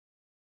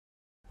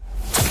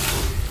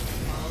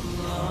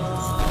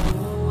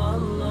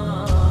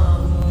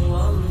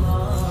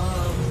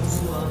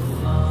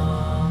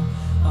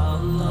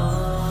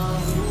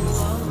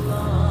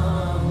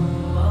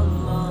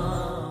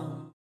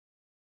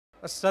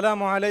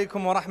السلام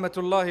عليكم ورحمة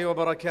الله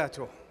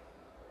وبركاته.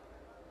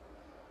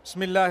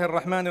 Bismillah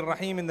ar-Rahman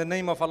ar-Rahim. In the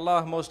name of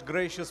Allah, most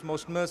gracious,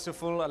 most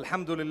merciful.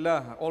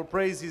 Alhamdulillah. All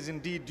praise is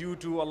indeed due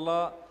to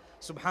Allah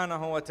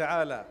subhanahu wa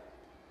ta'ala,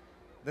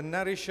 the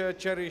nourisher,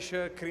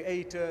 cherisher,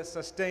 creator,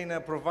 sustainer,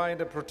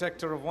 provider,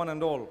 protector of one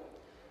and all.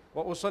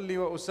 وأصلي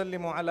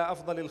وأسلم على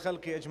أفضل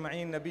الخلق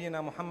أجمعين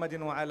نبينا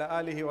محمد وعلى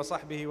آله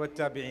وصحبه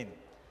والتابعين.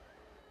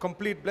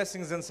 Complete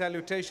blessings and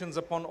salutations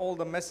upon all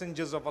the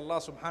messengers of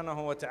Allah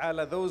subhanahu wa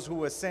ta'ala, those who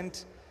were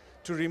sent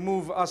to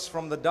remove us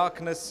from the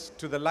darkness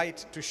to the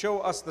light, to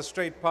show us the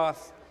straight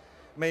path.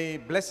 May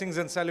blessings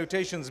and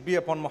salutations be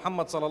upon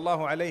Muhammad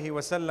sallallahu alayhi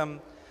wasallam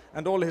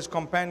and all his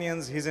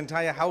companions, his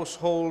entire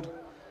household,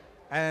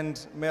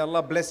 and may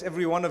Allah bless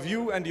every one of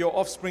you and your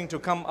offspring to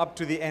come up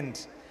to the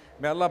end.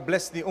 May Allah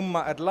bless the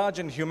ummah at large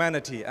and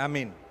humanity.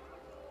 Ameen.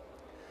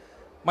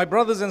 My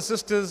brothers and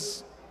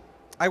sisters,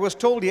 I was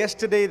told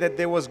yesterday that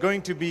there was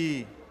going to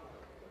be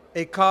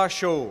a car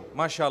show,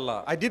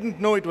 mashallah. I didn't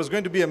know it was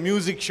going to be a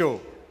music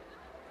show.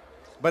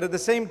 But at the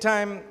same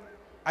time,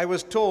 I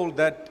was told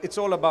that it's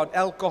all about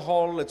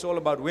alcohol, it's all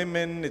about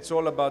women, it's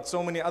all about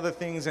so many other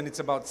things, and it's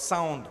about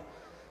sound.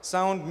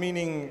 Sound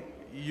meaning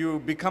you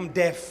become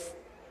deaf,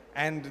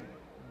 and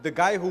the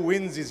guy who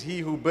wins is he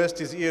who burst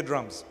his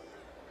eardrums.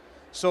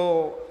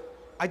 So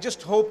I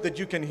just hope that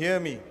you can hear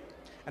me.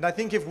 And I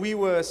think if we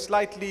were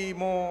slightly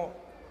more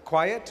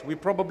quiet, we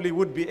probably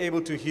would be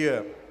able to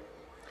hear.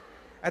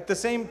 At the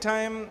same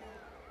time,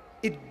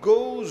 it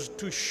goes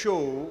to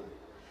show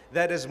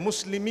that as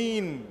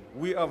Muslimin,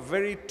 we are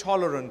very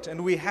tolerant,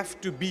 and we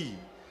have to be.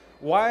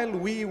 While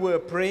we were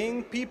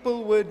praying,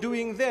 people were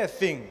doing their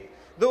thing.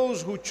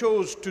 Those who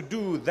chose to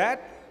do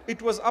that,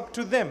 it was up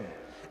to them.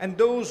 And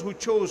those who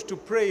chose to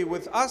pray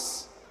with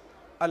us,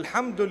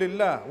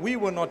 alhamdulillah, we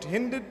were not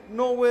hindered,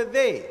 nor were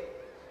they.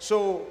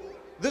 So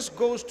this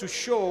goes to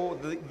show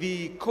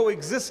the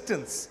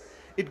coexistence.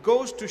 It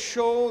goes to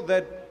show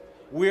that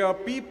we are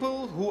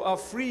people who are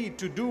free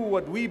to do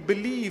what we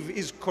believe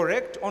is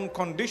correct on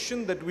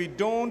condition that we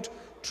don't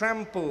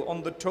trample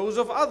on the toes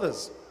of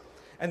others.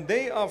 And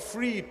they are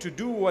free to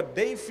do what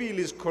they feel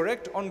is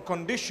correct on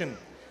condition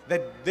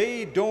that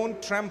they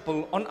don't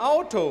trample on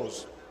our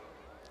toes.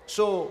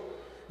 So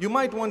you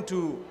might want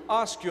to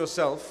ask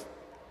yourself,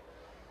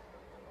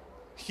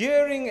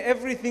 hearing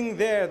everything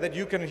there that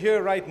you can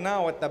hear right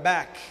now at the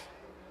back,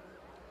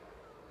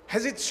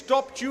 has it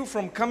stopped you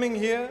from coming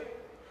here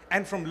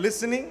and from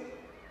listening?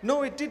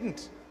 No, it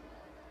didn't.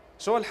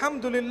 So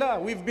alhamdulillah,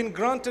 we've been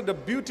granted a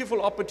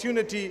beautiful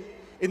opportunity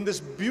in this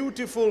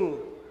beautiful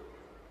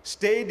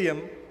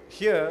stadium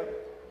here.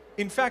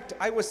 In fact,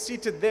 I was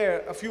seated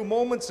there a few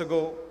moments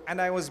ago and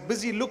I was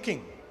busy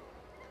looking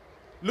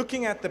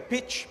at the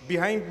pitch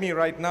behind me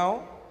right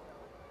now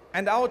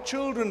and our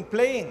children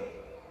playing.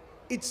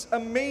 It's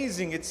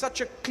amazing. It's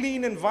such a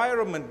clean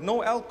environment.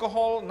 No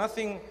alcohol,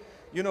 nothing,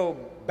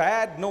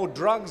 bad, no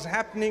drugs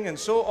happening and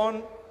so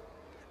on.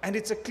 And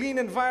it's a clean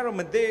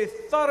environment. They're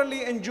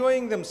thoroughly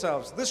enjoying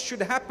themselves. This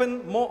should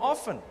happen more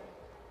often.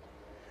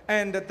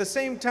 And at the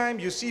same time,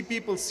 you see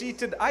people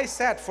seated. I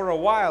sat for a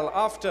while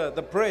after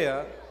the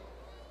prayer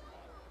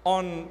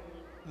on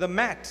the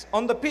mat,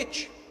 on the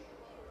pitch.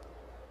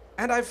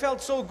 And I felt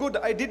so good,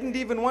 I didn't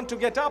even want to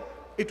get up.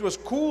 It was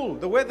cool.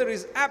 The weather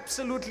is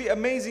absolutely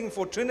amazing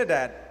for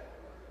Trinidad.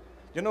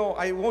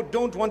 I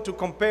don't want to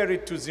compare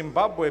it to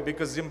Zimbabwe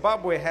because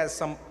Zimbabwe has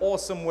some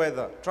awesome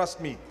weather, trust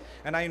me.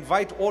 And I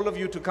invite all of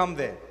you to come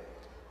there.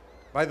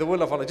 By the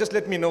will of Allah, just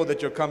let me know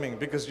that you're coming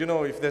because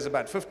if there's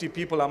about 50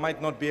 people, I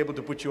might not be able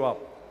to put you up.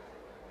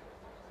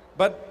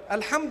 But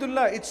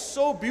alhamdulillah, it's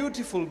so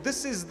beautiful.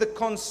 This is the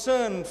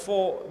concern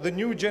for the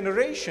new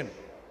generation.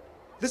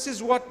 This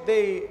is what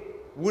they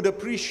would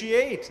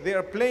appreciate. They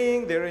are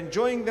playing, they're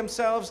enjoying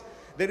themselves.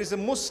 There is a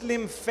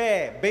Muslim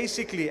fair,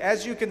 basically,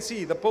 as you can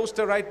see, the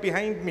poster right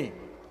behind me.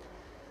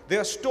 There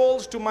are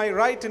stalls to my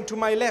right and to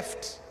my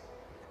left.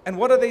 And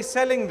what are they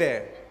selling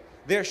there?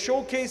 They're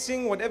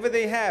showcasing whatever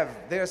they have.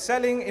 They're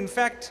selling, in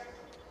fact,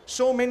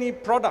 so many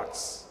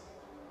products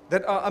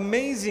that are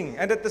amazing.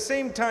 And at the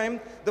same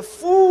time, the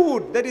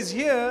food that is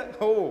here,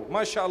 oh,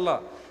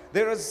 mashallah,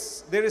 there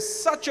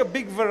is such a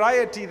big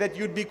variety that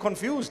you'd be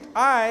confused.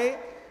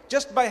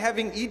 Just by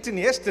having eaten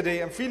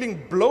yesterday, I'm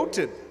feeling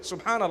bloated,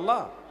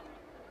 subhanallah.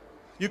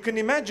 You can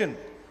imagine,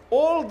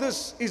 all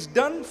this is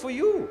done for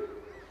you.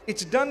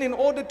 It's done in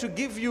order to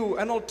give you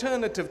an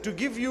alternative, to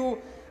give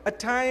you a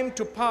time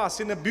to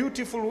pass in a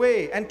beautiful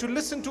way and to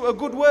listen to a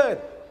good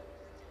word.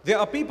 There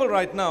are people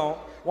right now,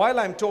 while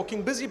I'm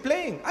talking, busy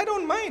playing. I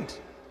don't mind.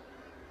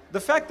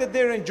 The fact that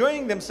they're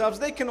enjoying themselves,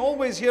 they can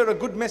always hear a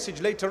good message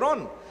later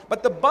on.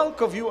 But the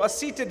bulk of you are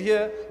seated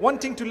here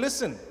wanting to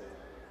listen.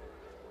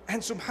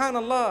 And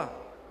subhanallah,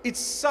 it's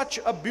such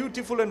a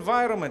beautiful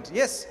environment.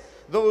 Yes,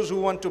 those who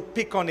want to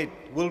pick on it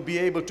will be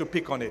able to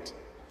pick on it.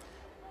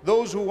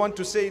 Those who want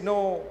to say,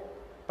 no,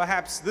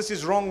 perhaps this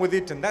is wrong with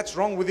it and that's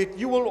wrong with it,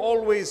 you will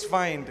always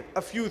find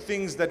a few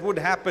things that would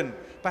happen,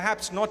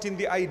 perhaps not in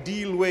the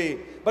ideal way.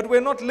 But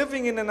we're not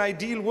living in an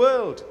ideal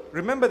world.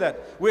 Remember that.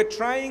 We're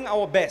trying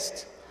our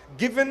best.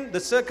 given the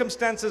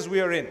circumstances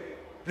we are in.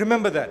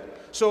 Remember that.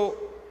 So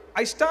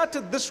I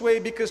started this way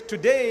because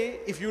today,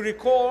 if you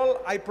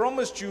recall, I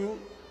promised you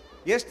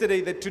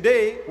yesterday that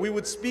today we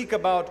would speak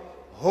about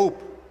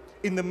hope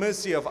in the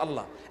mercy of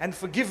Allah and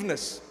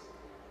forgiveness.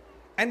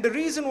 And the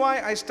reason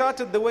why I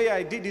started the way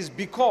I did is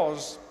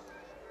because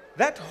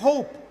that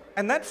hope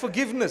and that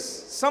forgiveness,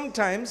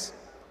 sometimes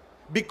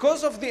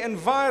because of the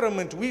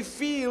environment, we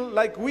feel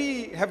like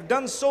we have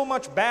done so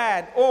much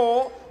bad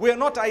or we are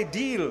not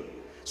ideal.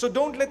 So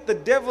don't let the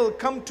devil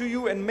come to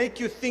you and make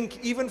you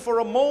think even for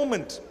a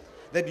moment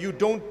that you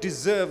don't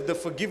deserve the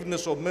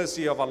forgiveness or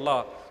mercy of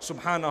Allah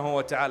subhanahu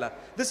wa ta'ala.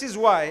 This is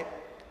why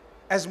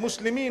as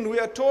Muslimin we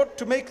are taught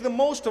to make the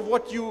most of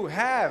what you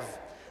have.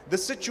 The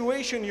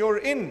situation you're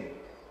in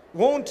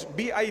won't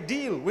be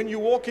ideal when you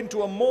walk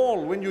into a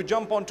mall, when you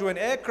jump onto an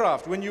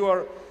aircraft, when you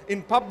are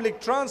in public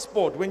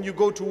transport, when you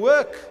go to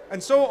work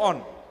and so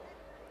on.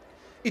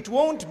 It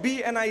won't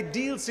be an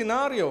ideal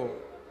scenario,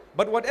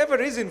 but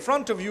whatever is in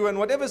front of you and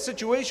whatever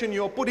situation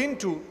you're put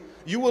into,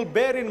 you will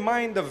bear in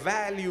mind the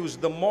values,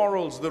 the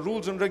morals, the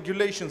rules and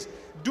regulations.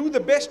 Do the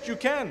best you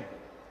can.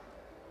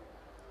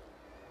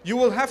 You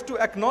will have to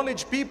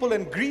acknowledge people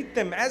and greet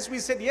them. As we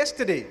said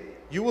yesterday,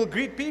 you will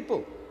greet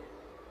people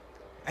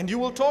and you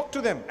will talk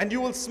to them and you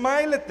will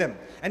smile at them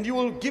and you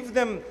will give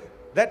them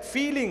that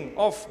feeling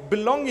of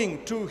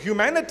belonging to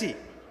humanity.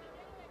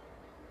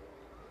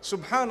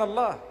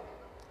 Subhanallah.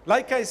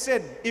 Like I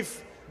said,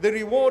 if the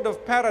reward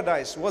of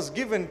paradise was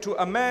given to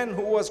a man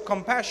who was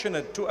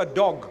compassionate to a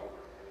dog,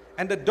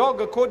 and a dog,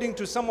 according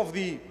to some of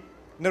the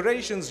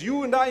narrations,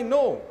 you and I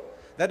know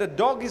that a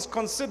dog is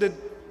considered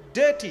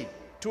dirty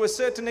to a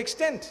certain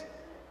extent.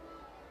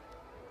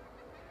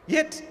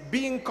 Yet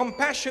being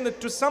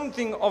compassionate to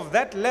something of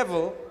that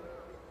level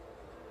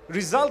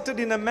resulted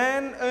in a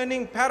man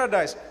earning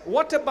paradise.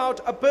 What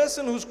about a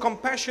person who's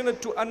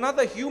compassionate to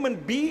another human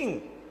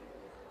being?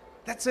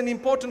 That's an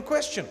important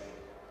question.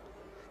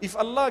 If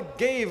Allah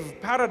gave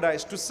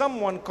paradise to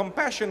someone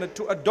compassionate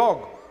to a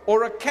dog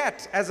or a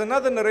cat, as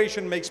another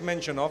narration makes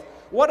mention of,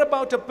 what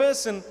about a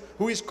person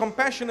who is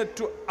compassionate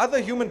to other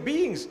human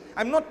beings?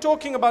 I'm not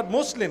talking about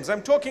Muslims,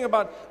 I'm talking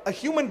about a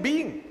human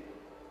being.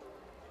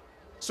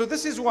 So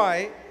this is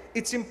why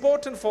it's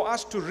important for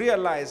us to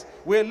realize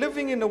we're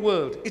living in a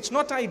world, it's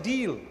not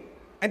ideal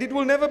and it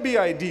will never be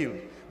ideal.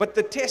 But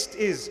the test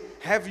is,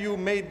 have you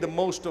made the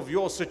most of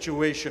your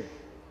situation?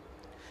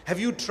 Have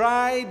you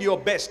tried your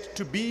best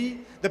to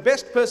be the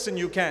best person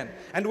you can?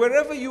 And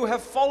wherever you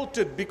have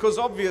faltered, because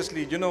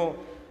obviously, you know,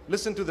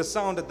 listen to the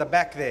sound at the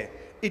back there.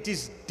 It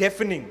is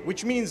deafening,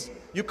 which means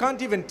you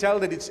can't even tell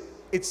that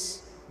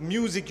it's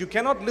music. You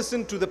cannot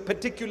listen to the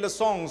particular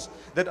songs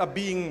that are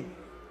being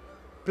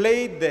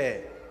played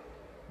there.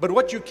 But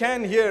what you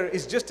can hear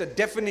is just a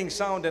deafening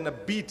sound and a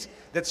beat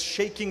that's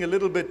shaking a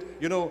little bit,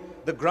 you know,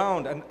 the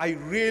ground. And I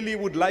really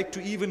would like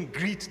to even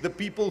greet the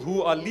people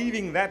who are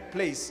leaving that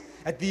place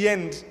at the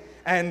end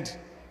and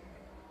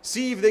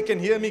see if they can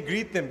hear me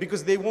greet them,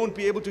 because they won't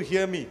be able to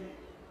hear me.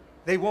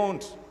 They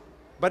won't.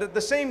 But at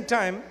the same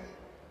time,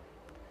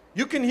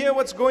 you can hear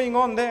what's going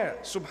on there.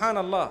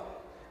 Subhanallah.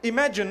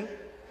 Imagine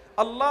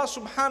Allah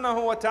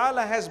subhanahu wa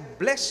ta'ala has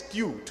blessed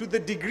you to the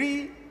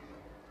degree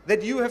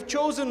that you have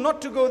chosen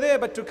not to go there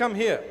but to come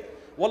here.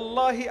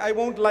 Wallahi, I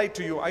won't lie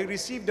to you. I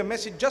received a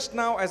message just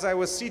now as I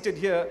was seated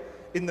here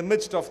in the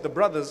midst of the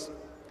brothers,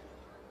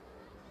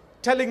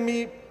 telling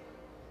me,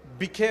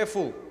 be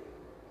careful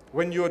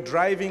when you're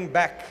driving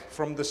back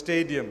from the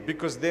stadium,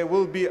 because there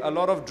will be a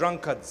lot of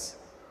drunkards.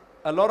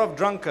 A lot of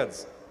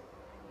drunkards.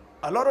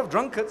 A lot of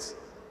drunkards?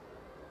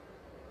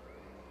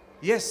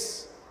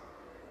 Yes.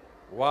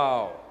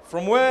 Wow.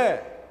 From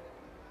where?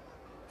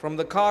 From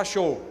the car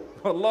show.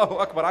 Allahu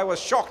Akbar. I was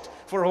shocked.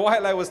 For a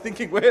while I was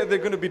thinking, where are they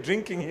going to be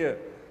drinking here?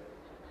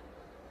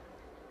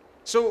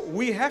 So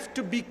we have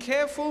to be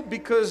careful,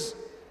 because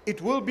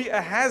it will be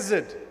a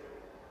hazard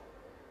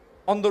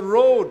on the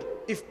road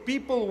if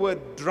people were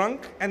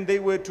drunk and they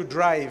were to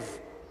drive.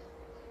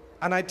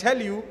 And I tell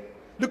you,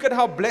 look at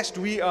how blessed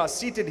we are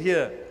seated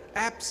here,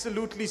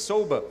 absolutely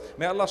sober.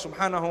 May Allah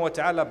subhanahu wa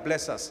ta'ala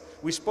bless us.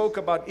 We spoke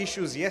about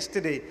issues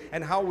yesterday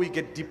and how we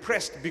get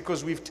depressed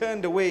because we've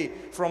turned away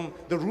from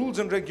the rules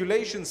and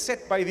regulations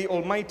set by the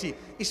Almighty.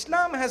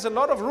 Islam has a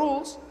lot of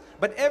rules,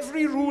 but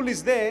every rule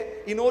is there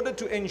in order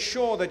to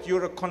ensure that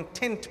you're a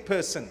content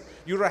person,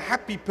 you're a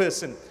happy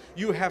person.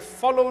 You have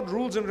followed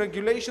rules and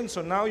regulations,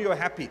 so now you're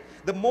happy.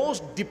 The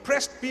most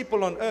depressed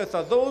people on earth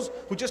are those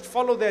who just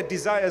follow their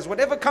desires.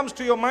 Whatever comes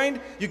to your mind,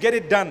 you get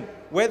it done.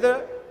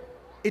 Whether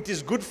it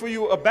is good for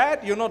you or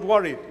bad, you're not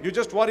worried. You're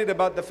just worried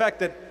about the fact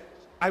that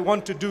I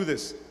want to do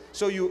this.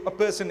 So a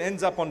person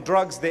ends up on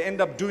drugs, they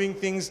end up doing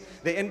things,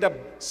 they end up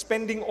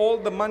spending all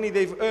the money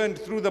they've earned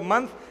through the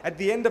month. At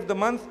the end of the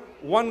month,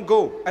 one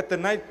go at the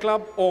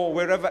nightclub or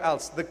wherever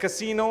else, the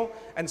casino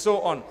and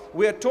so on.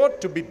 We are taught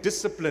to be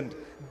disciplined.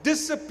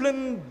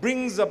 Discipline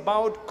brings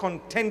about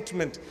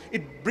contentment.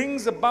 It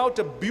brings about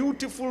a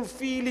beautiful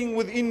feeling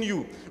within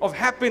you of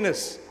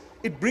happiness.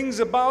 It brings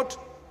about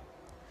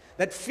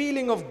that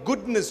feeling of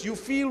goodness. You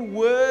feel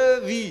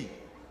worthy.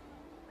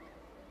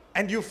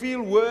 and you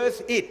feel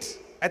worth it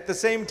at the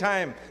same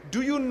time.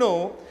 Do you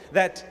know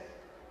that,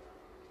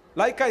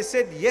 like I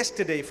said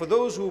yesterday, for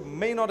those who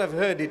may not have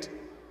heard it,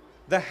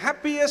 the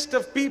happiest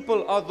of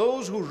people are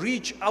those who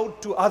reach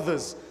out to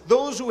others,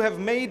 those who have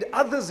made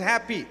others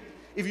happy.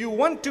 If you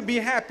want to be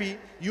happy,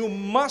 you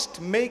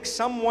must make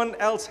someone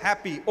else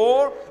happy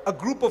or a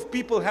group of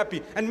people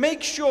happy. And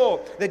make sure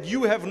that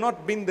you have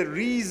not been the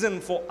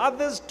reason for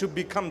others to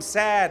become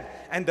sad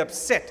and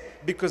upset,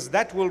 because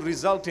that will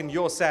result in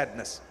your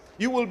sadness.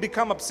 You will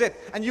become upset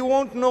and you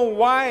won't know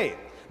why,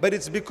 but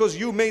it's because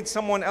you made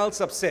someone else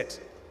upset.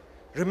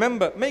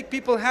 Remember, make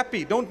people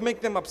happy, don't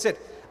make them upset.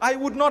 I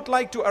would not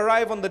like to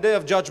arrive on the Day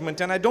of Judgment,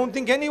 and I don't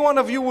think any one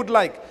of you would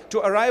like to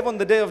arrive on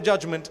the Day of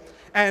Judgment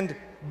and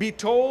be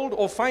told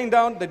or find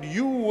out that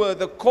you were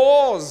the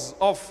cause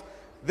of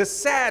the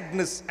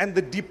sadness and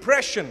the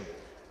depression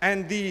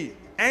and the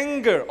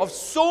anger of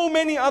so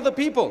many other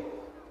people.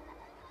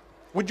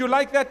 Would you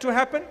like that to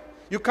happen?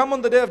 You come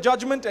on the Day of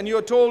Judgment and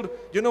you're told,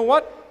 you know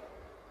what?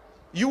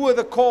 You were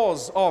the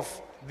cause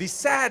of the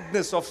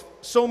sadness of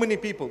so many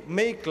people.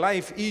 Make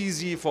life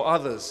easy for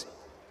others.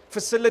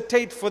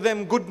 Facilitate for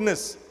them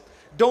goodness.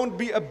 Don't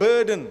be a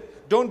burden.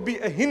 Don't be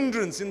a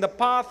hindrance in the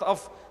path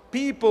of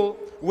people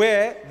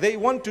where they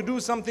want to do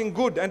something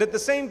good. And at the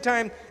same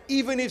time,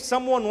 even if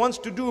someone wants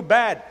to do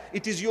bad,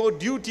 it is your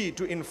duty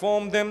to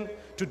inform them,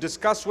 to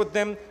discuss with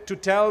them, to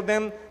tell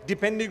them,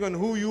 depending on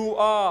who you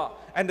are.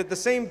 And at the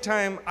same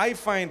time, I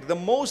find the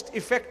most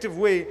effective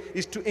way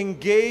is to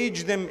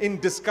engage them in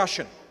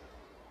discussion.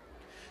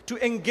 To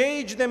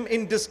engage them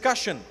in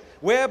discussion,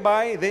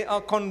 whereby they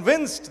are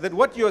convinced that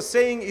what you're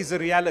saying is a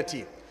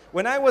reality.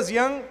 When I was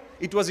young,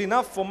 it was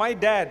enough for my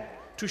dad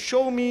to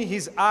show me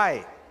his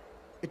eye.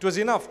 It was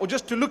enough, or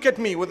just to look at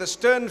me with a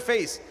stern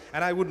face,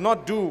 and I would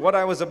not do what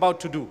I was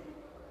about to do.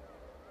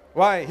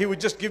 Why? He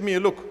would just give me a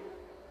look.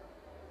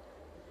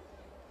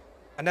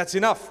 And that's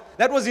enough.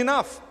 That was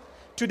enough.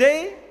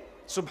 Today,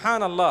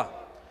 subhanallah,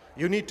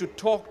 you need to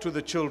talk to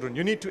the children.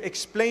 You need to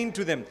explain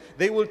to them.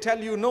 They will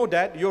tell you, no,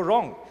 Dad, you're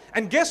wrong.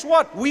 And guess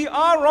what? We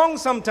are wrong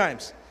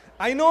sometimes.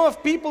 I know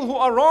of people who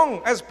are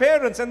wrong as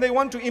parents, and they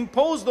want to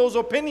impose those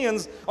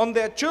opinions on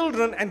their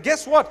children. And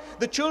guess what?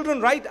 The children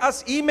write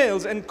us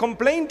emails and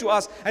complain to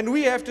us, and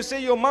we have to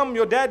say, your mom,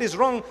 your dad is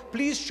wrong.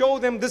 Please show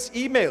them this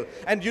email.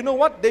 And you know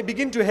what? They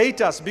begin to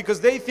hate us because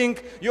they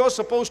think you're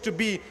supposed to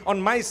be on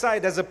my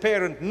side as a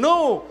parent.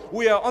 No,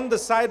 we are on the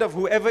side of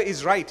whoever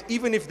is right,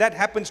 even if that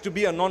happens to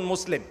be a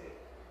non-Muslim.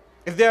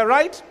 If they're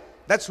right,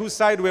 that's whose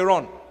side we're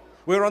on.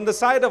 We're on the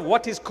side of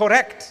what is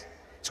correct.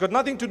 It's got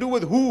nothing to do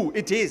with who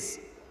it is.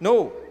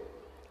 No.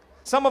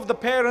 Some of the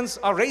parents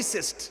are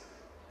racist,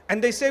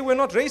 and they say we're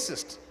not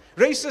racist.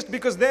 Racist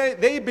because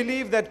they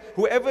believe that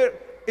whoever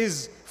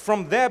is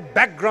from their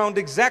background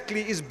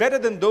exactly is better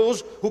than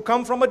those who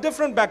come from a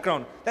different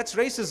background. That's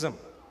racism.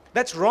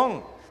 That's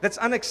wrong. That's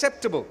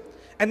unacceptable.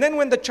 And then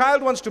when the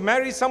child wants to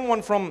marry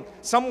someone from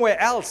somewhere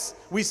else,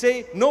 we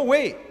say, no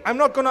way, I'm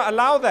not going to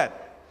allow that.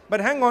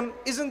 But hang on,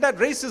 isn't that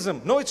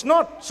racism? No, it's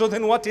not. So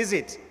then what is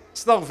it?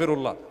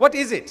 Astaghfirullah. What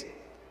is it?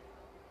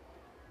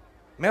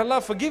 May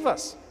Allah forgive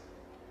us.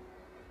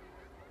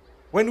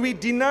 When we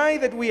deny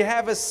that we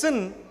have a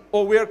sin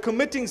or we are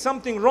committing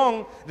something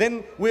wrong,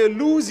 then we're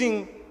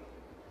losing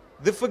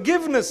the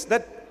forgiveness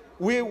that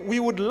we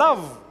would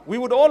love. We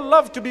would all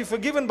love to be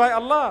forgiven by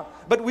Allah,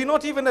 but we're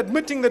not even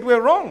admitting that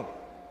we're wrong.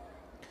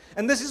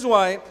 And this is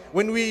why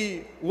when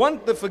we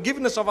want the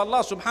forgiveness of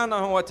Allah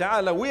subhanahu wa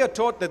ta'ala, we are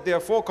taught that there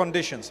are 4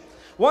 conditions.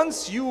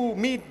 Once you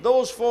meet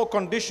those 4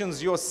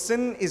 conditions, your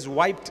sin is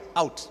wiped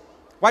out.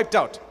 Wiped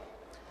out.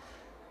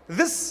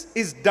 This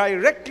is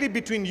directly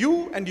between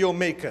you and your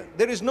maker.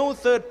 There is no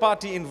third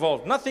party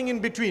involved. Nothing in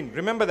between.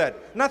 Remember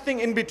that.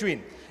 Nothing in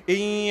between.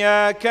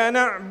 إِيَّاكَ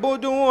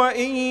نَعْبُدُ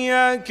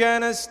وَإِيَّاكَ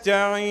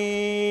نَسْتَعِينُ.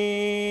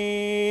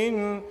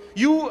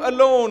 You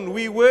alone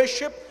we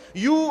worship.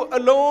 You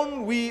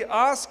alone we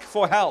ask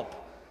for help.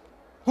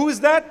 Who is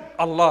that?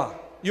 Allah,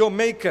 your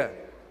maker.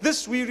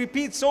 This we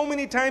repeat so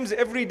many times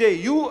every day.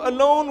 You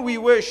alone we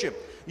worship.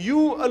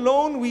 You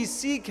alone we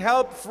seek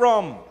help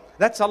from.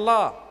 That's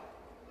Allah.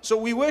 So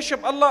we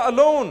worship Allah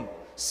alone.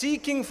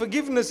 Seeking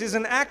forgiveness is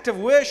an act of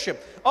worship.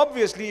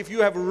 Obviously, if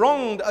you have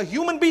wronged a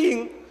human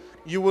being,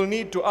 you will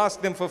need to ask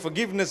them for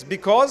forgiveness,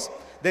 because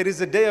there is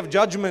a day of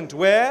judgment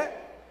where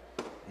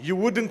you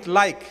wouldn't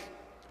like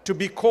to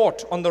be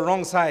caught on the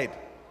wrong side.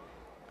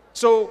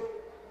 So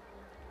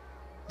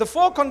the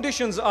 4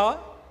 conditions are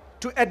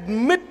to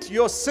admit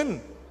your sin.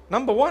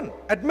 Number 1,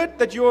 admit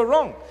that you are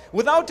wrong.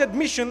 Without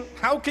admission,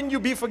 how can you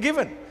be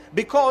forgiven?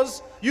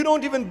 Because you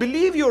don't even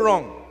believe you're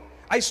wrong.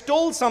 I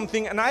stole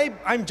something and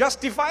I'm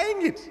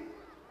justifying it.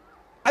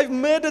 I've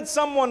murdered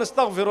someone,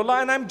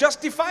 astaghfirullah, and I'm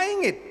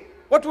justifying it.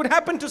 What would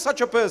happen to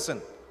such a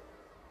person?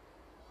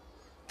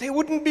 They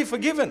wouldn't be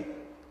forgiven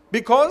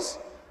because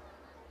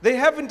they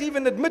haven't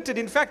even admitted.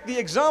 In fact, the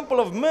example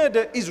of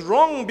murder is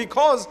wrong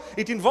because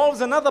it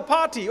involves another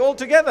party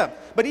altogether.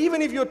 But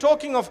even if you're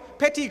talking of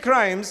petty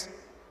crimes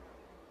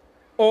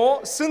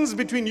or sins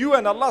between you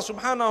and Allah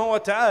subhanahu wa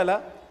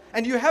ta'ala,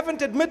 and you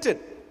haven't admitted,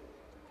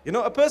 You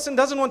know, a person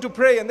doesn't want to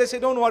pray and they say,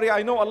 don't worry,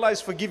 I know Allah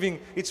is forgiving.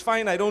 It's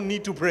fine, I don't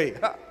need to pray.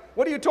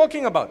 What are you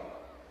talking about?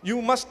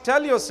 You must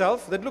tell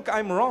yourself that, look,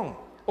 I'm wrong.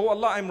 Oh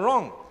Allah, I'm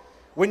wrong.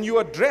 When you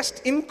are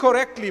dressed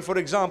incorrectly, for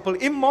example,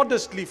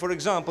 immodestly, for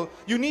example,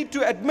 you need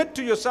to admit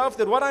to yourself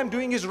that what I'm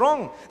doing is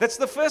wrong. That's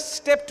the first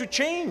step to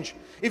change.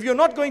 If you're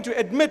not going to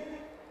admit,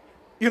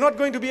 you're not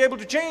going to be able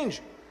to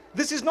change.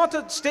 This is not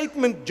a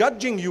statement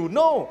judging you.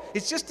 No,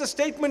 it's just a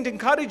statement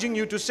encouraging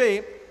you to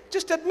say,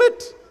 just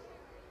admit.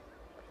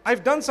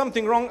 I've done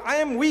something wrong. I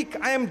am weak.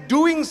 I am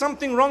doing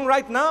something wrong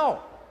right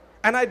now.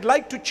 And I'd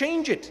like to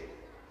change it.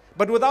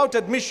 But without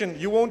admission,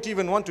 you won't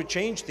even want to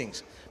change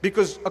things.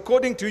 Because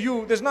according to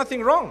you, there's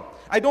nothing wrong.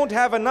 I don't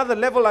have another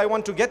level I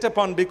want to get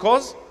upon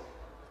because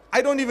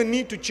I don't even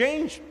need to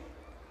change.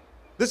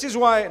 This is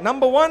why,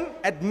 number one,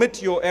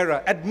 admit your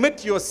error.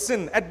 Admit your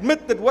sin.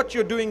 Admit that what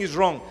you're doing is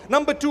wrong.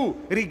 Number two,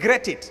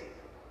 regret it.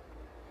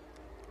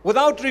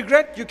 Without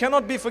regret, you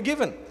cannot be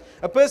forgiven.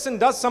 A person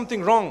does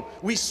something wrong.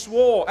 We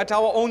swore at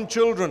our own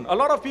children. A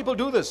lot of people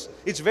do this.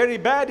 It's very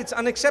bad. It's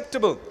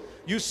unacceptable.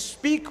 You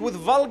speak with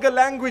vulgar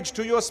language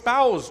to your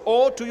spouse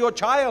or to your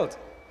child.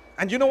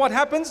 And you know what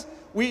happens?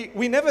 We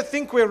never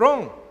think we're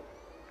wrong.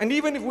 And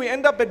even if we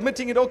end up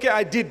admitting it, okay,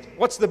 I did.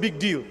 What's the big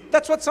deal?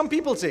 That's what some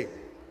people say.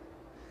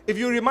 If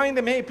you remind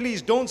them, hey,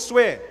 please don't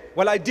swear.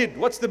 Well, I did.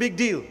 What's the big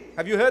deal?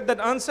 Have you heard that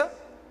answer?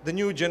 The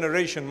new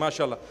generation,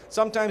 mashallah.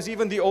 Sometimes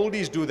even the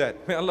oldies do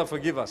that. May Allah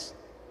forgive us.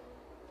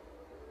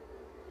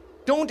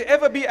 Don't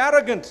ever be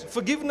arrogant.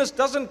 Forgiveness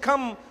doesn't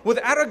come with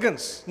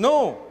arrogance.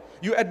 No.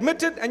 You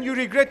admit it and you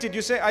regret it.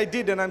 You say, I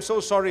did and I'm so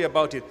sorry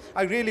about it.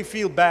 I really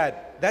feel bad.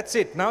 That's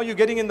it. Now you're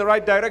getting in the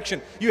right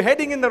direction. You're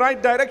heading in the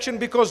right direction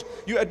because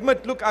you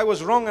admit, look, I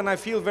was wrong and I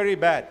feel very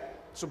bad.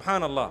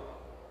 Subhanallah.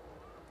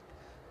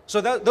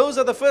 So those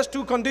are the first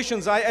two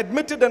conditions. I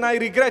admitted and I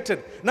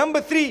regretted.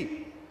 Number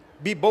three,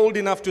 be bold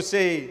enough to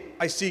say,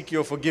 I seek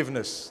your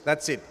forgiveness.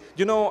 That's it.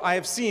 You know, I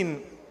have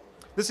seen,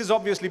 this is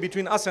obviously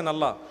between us and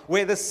Allah,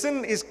 where the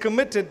sin is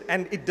committed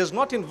and it does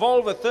not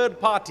involve a third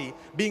party,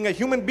 being a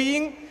human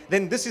being,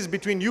 then this is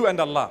between you and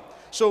Allah.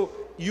 So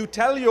you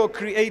tell your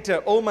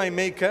Creator, oh my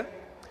Maker,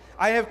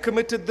 I have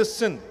committed this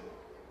sin.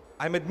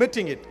 I'm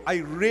admitting it. I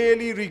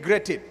really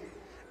regret it.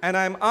 And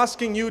I'm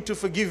asking you to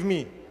forgive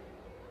me.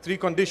 Three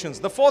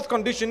conditions. The fourth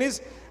condition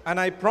is, and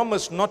I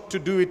promise not to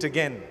do it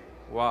again.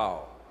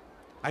 Wow.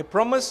 I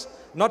promise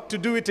not to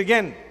do it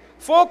again.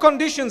 Four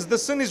conditions, the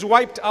sin is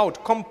wiped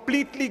out,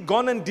 completely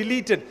gone and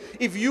deleted.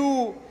 If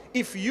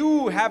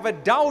you have a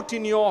doubt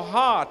in your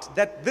heart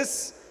that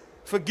this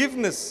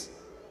forgiveness,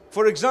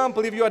 for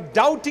example, if you are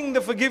doubting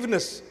the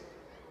forgiveness,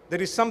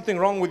 there is something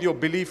wrong with your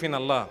belief in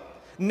Allah.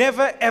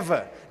 Never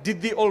ever did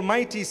the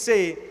Almighty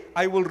say,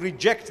 I will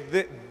reject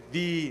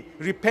the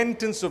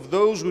repentance of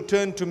those who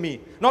turn to me.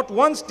 Not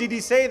once did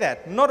He say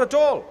that, not at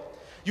all.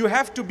 You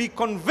have to be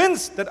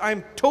convinced that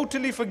I'm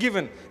totally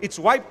forgiven. It's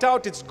wiped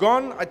out, it's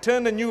gone, I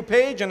turn a new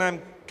page and I'm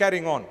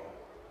carrying on.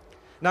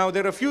 Now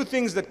there are a few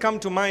things that come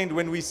to mind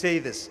when we say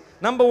this.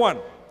 Number one,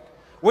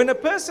 when a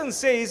person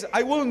says,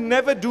 I will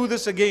never do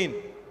this again,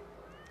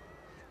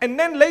 and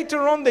then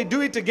later on they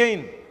do it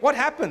again, what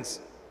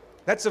happens?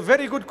 That's a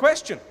very good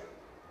question.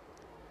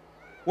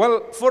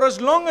 Well, for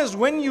as long as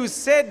when you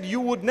said you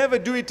would never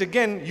do it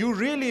again, you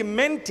really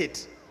meant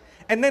it.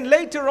 And then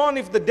later on,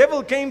 if the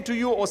devil came to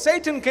you or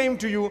Satan came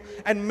to you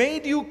and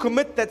made you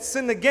commit that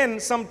sin again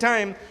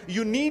sometime,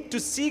 you need to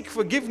seek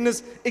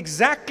forgiveness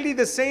exactly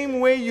the same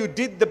way you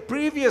did the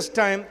previous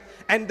time.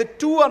 And the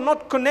two are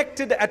not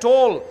connected at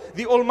all.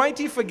 The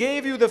Almighty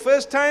forgave you the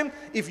first time.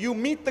 If you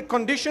meet the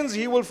conditions,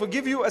 He will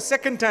forgive you a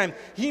second time.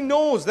 He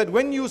knows that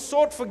when you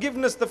sought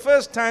forgiveness the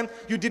first time,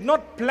 you did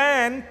not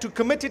plan to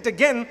commit it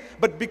again,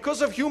 but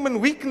because of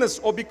human weakness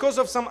or because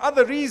of some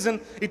other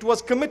reason, it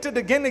was committed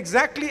again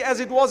exactly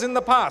as it was in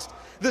the past.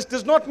 This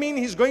does not mean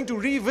He's going to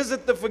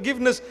revisit the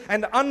forgiveness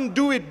and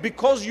undo it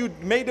because you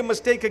made a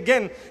mistake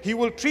again. He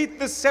will treat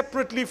this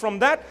separately from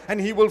that and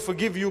He will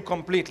forgive you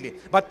completely.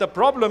 But the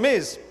problem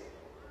is,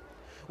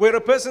 where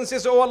a person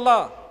says, oh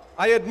Allah,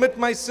 I admit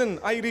my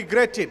sin, I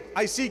regret it,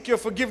 I seek your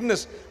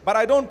forgiveness, but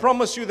I don't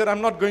promise you that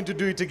I'm not going to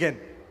do it again.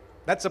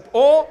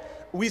 Or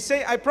we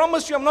say, I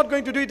promise you I'm not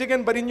going to do it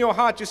again, but in your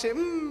heart you say,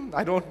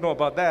 I don't know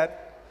about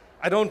that.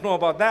 I don't know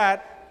about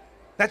that.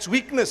 That's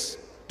weakness.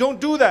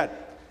 Don't do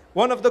that.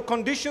 One of the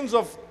conditions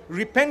of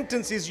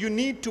repentance is you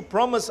need to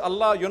promise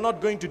Allah you're not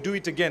going to do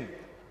it again.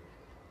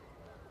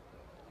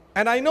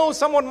 And I know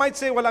someone might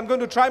say, well, I'm going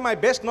to try my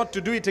best not to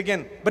do it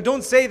again. But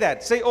don't say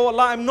that. Say, oh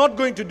Allah, I'm not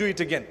going to do it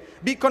again.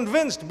 Be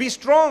convinced, be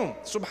strong.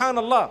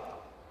 Subhanallah.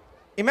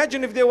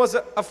 Imagine if there was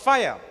a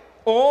fire.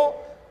 Or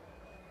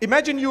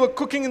imagine you were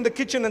cooking in the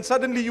kitchen and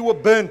suddenly you were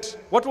burnt.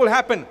 What will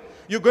happen?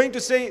 You're going to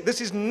say,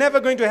 this is never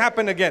going to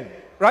happen again.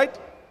 Right?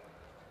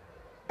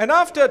 And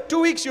after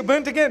 2 weeks, you're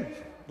burnt again.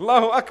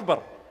 Allahu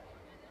Akbar.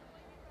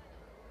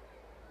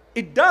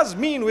 It does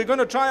mean we're going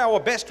to try our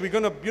best. We're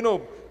going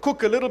to,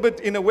 cook a little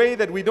bit in a way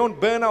that we don't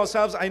burn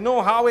ourselves. I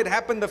know how it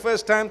happened the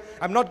first time.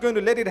 I'm not going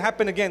to let it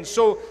happen again.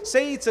 So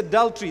say it's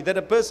adultery that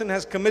a person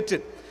has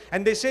committed.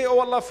 And they say, oh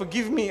Allah,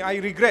 forgive me, I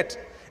regret.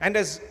 And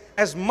as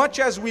much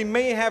as we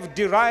may have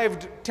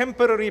derived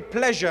temporary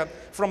pleasure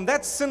from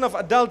that sin of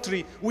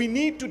adultery, we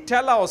need to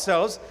tell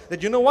ourselves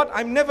that, you know what,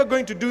 I'm never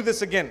going to do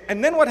this again.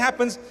 And then what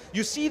happens?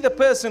 You see the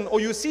person or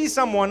you see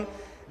someone,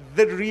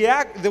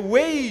 the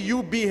way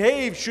you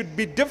behave should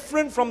be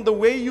different from the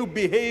way you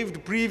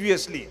behaved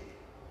previously.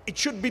 It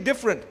should be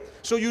different.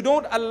 So you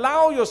don't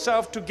allow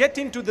yourself to get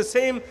into the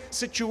same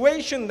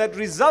situation that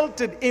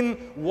resulted in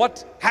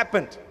what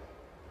happened.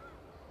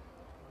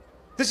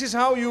 This is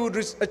how you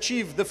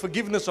achieve the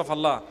forgiveness of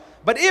Allah.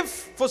 But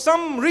if for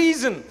some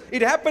reason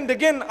it happened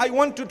again, I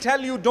want to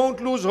tell you, don't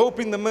lose hope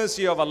in the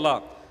mercy of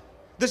Allah.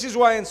 This is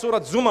why in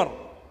Surah Zumar,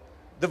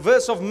 the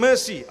verse of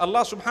mercy,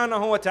 Allah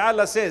subhanahu wa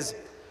ta'ala says,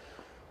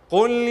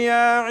 قُلْ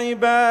يَا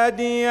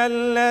عِبَادِيَ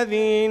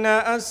الَّذِينَ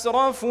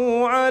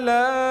أَسْرَفُوا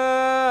عَلَىٰ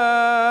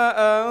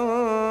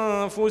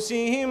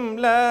أَنفُسِهِمْ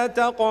لَا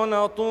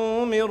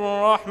تَقْنَطُوا مِنْ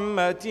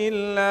رَحْمَةِ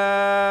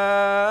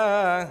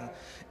اللَّهِ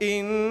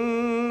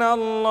إِنَّ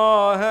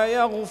اللَّهَ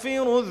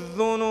يَغْفِرُ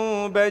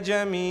الذُّنُوبَ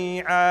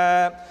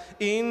جَمِيعًا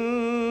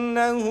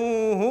إِنَّهُ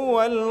هُوَ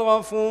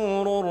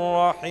الْغَفُورُ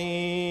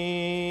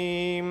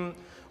الرَّحِيمُ.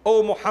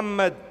 O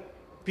Muhammad,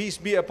 peace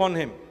be upon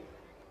him,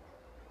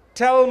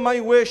 tell my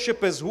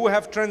worshippers who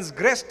have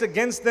transgressed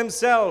against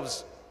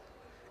themselves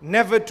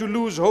never to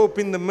lose hope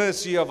in the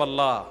mercy of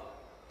Allah.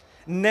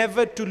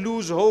 Never to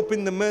lose hope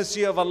in the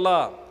mercy of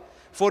Allah.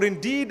 For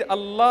indeed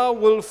Allah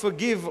will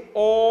forgive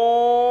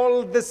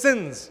all the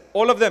sins,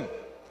 all of them.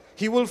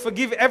 He will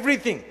forgive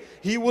everything.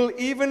 He will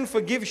even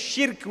forgive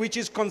shirk, which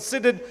is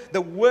considered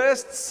the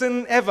worst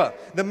sin ever.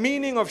 The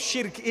meaning of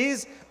shirk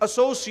is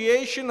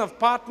association of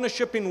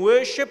partnership in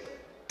worship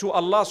to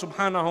Allah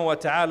subhanahu wa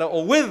ta'ala,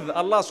 or with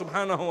Allah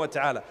subhanahu wa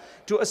ta'ala.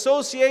 To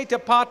associate a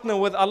partner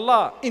with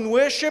Allah in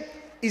worship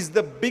is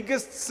the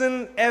biggest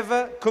sin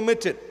ever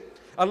committed.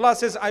 Allah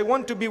says, I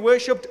want to be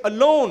worshipped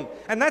alone.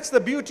 And that's the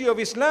beauty of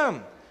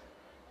Islam.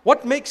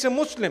 What makes a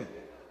Muslim?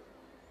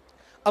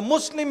 A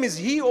Muslim is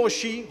he or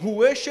she who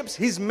worships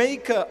his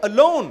maker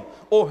alone,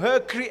 or her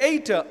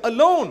creator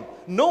alone.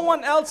 No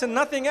one else and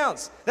nothing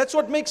else. That's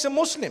what makes a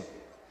Muslim.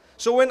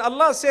 So when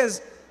Allah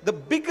says, the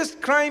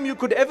biggest crime you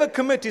could ever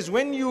commit is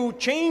when you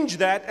change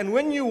that, and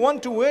when you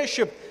want to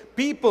worship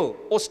people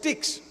or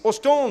sticks or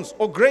stones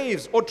or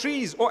graves or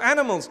trees or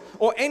animals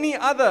or any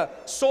other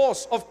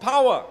source of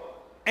power,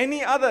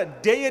 any other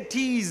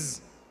deities,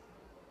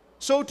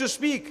 so to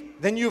speak,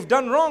 then you've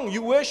done wrong.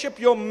 You worship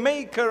your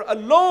maker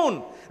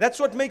alone. That's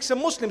what makes a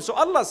Muslim. So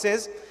Allah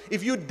says,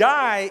 if you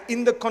die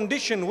in the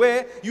condition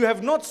where you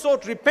have not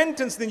sought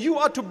repentance, then you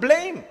are to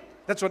blame.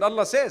 That's what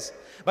Allah says.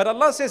 But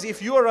Allah says,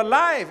 if you are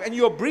alive and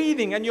you're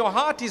breathing and your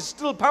heart is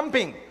still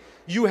pumping,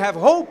 you have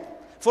hope.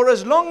 For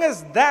as long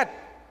as that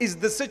is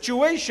the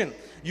situation,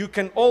 you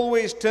can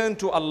always turn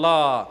to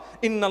Allah.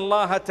 Inna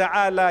Allah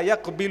ta'ala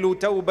yaqbilu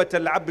tawbat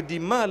al-abdi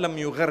ma lam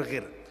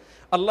yugharghir.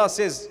 Allah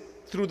says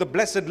through the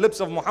blessed lips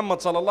of Muhammad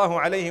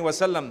sallallahu alayhi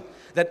wasallam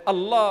that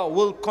Allah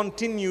will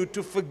continue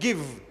to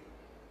forgive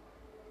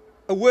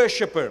a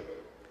worshipper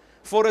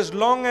for as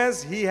long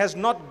as he has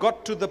not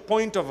got to the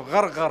point of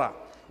gharghara.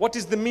 What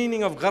is the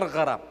meaning of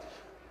gharghara?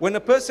 When a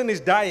person is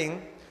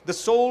dying, the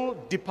soul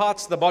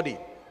departs the body.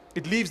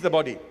 It leaves the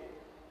body.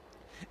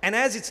 And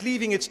as it's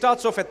leaving, it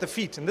starts off at the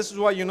feet. And this is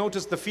why you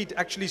notice the feet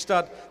actually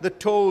the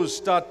toes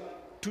start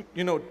to,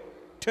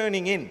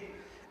 turning in.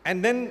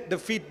 And then the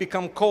feet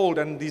become cold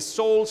and the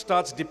soul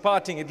starts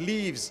departing. It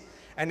leaves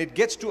and it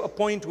gets to a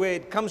point where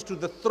it comes to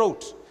the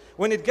throat.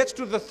 When it gets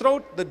to the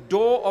throat, the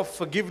door of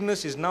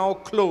forgiveness is now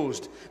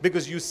closed,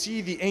 because you see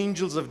the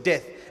angels of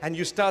death and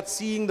you start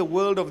seeing the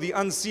world of the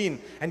unseen,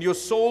 and your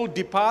soul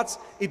departs.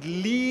 It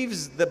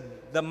leaves the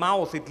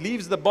mouth, it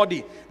leaves the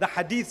body. The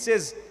hadith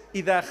says,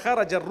 إِذَا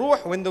خَرَجَ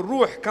الرُّوحِ, when the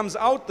ruh comes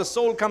out, the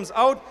soul comes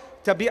out,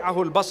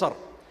 تَبِعَهُ الْبَصَرِ,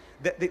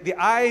 the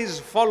eyes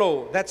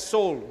follow that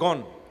soul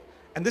gone.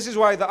 And this is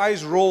why the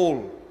eyes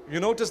roll. You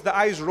notice the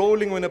eyes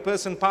rolling when a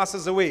person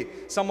passes away.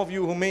 Some of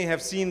you who may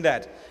have seen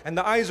that. And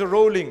the eyes are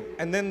rolling,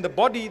 and then the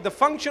body, the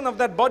function of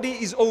that body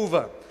is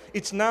over.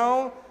 It's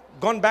now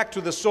gone back to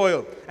the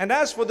soil. And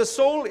as for the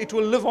soul, it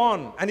will live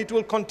on and it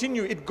will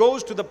continue. It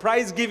goes to the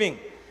prize giving.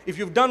 If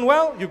you've done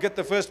well, you get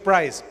the first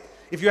prize.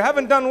 If you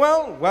haven't done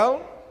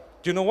well,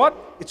 do you know what?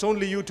 It's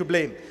only you to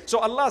blame. So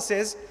Allah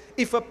says,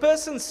 if a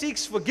person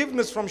seeks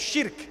forgiveness from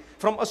shirk,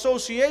 from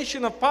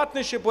association of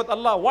partnership with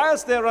Allah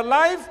whilst they're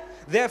alive,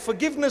 their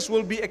forgiveness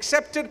will be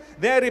accepted,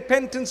 their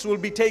repentance will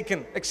be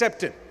taken,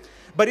 accepted.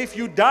 But if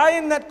you die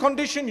in that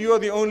condition, you are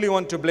the only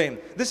one to blame.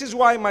 This is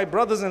why, my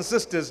brothers and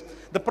sisters,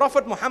 the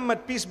Prophet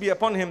Muhammad, peace be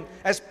upon him,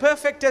 as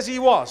perfect as he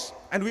was,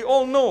 and we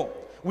all know,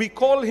 we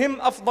call him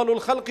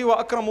Afdalul Khalqi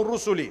wa Akramur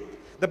Rusuli,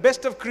 the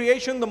best of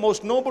creation, the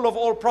most noble of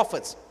all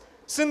prophets,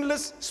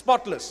 sinless,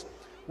 spotless.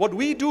 What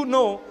we do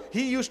know,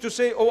 he used to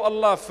say, "Oh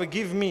Allah,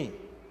 forgive me.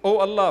 Oh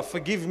Allah,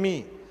 forgive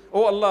me.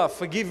 Oh Allah,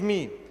 forgive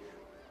me."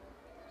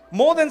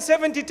 More than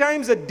 70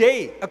 times a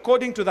day,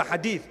 according to the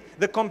hadith.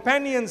 The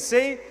companions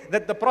say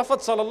that the Prophet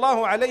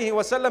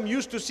ﷺ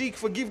used to seek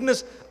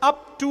forgiveness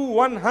up to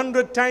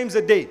 100 times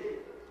a day.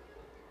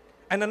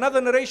 And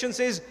another narration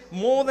says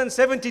more than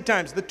 70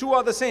 times. The two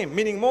are the same,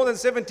 meaning more than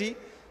 70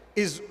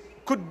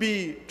 could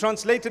be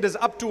translated as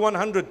up to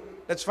 100.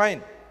 That's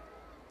fine.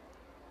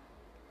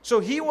 So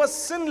he was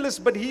sinless,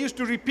 but he used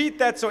to repeat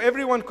that so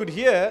everyone could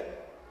hear.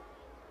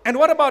 And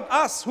what about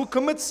us who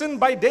commit sin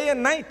by day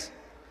and night?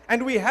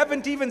 And we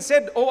haven't even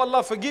said, oh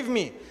Allah, forgive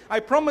me. I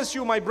promise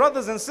you, my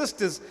brothers and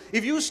sisters,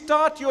 if you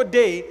start your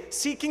day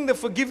seeking the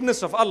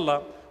forgiveness of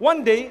Allah,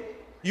 one day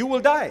you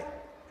will die.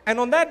 And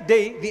on that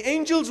day, the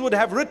angels would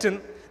have written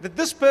that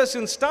this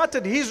person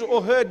started his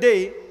or her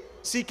day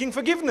seeking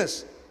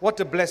forgiveness. What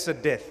a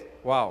blessed death.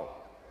 Wow.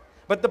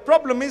 But the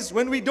problem is,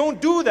 when we don't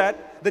do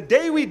that, the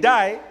day we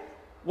die,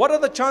 what are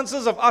the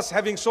chances of us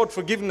having sought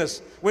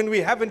forgiveness when we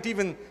haven't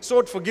even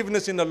sought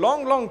forgiveness in a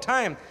long, long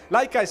time?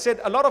 Like I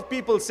said, a lot of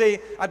people say,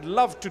 I'd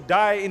love to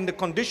die in the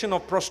condition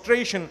of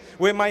prostration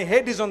where my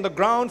head is on the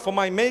ground for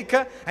my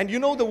maker. And you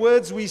know the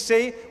words we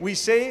say? We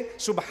say,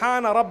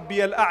 Subhana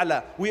Rabbi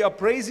al-A'la. We are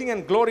praising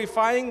and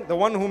glorifying the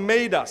one who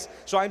made us.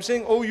 So I'm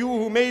saying, oh, you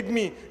who made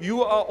me,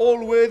 you are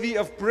all worthy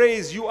of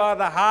praise. You are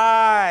the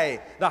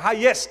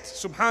highest.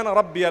 Subhana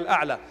Rabbi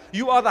al-A'la.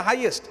 You are the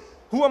highest.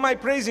 Who am I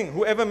praising?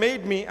 Whoever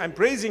made me, I'm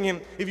praising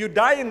him. If you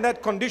die in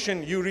that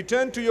condition, you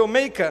return to your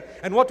maker,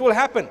 and what will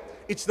happen?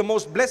 It's the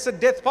most blessed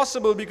death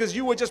possible, because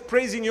you were just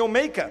praising your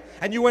maker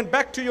and you went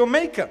back to your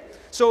maker.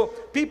 So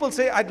people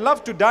say, I'd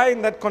love to die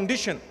in that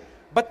condition.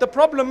 But the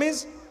problem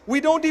is,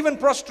 we don't even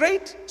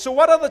prostrate. So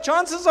what are the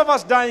chances of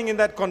us dying in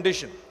that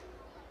condition?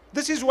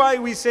 This is why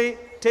we say,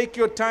 take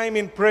your time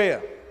in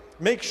prayer.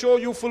 Make sure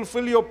you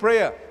fulfill your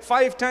prayer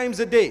 5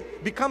 times a day.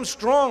 Become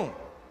strong.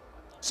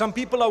 Some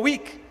people are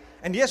weak.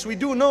 And yes, we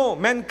do know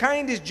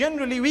mankind is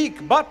generally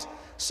weak, but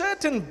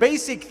certain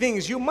basic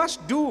things you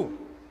must do.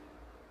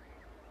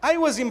 I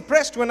was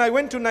impressed when I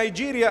went to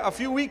Nigeria a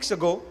few weeks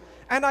ago,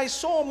 and I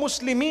saw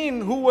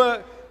Muslimin who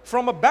were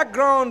from a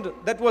background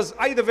that was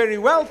either very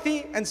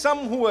wealthy and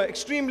some who were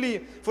extremely,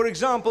 for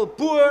example,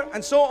 poor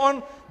and so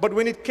on. But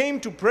when it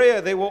came to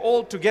prayer, they were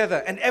all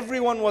together and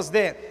everyone was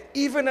there.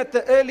 Even at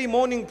the early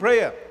morning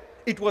prayer,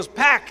 it was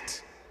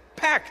packed.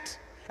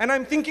 And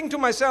I'm thinking to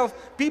myself,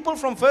 people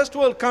from first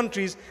world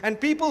countries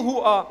and people who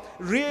are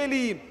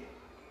really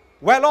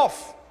well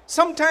off,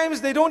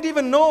 sometimes they don't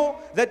even know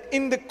that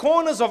in the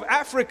corners of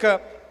Africa,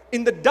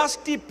 in the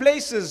dusty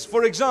places,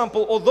 for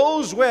example, or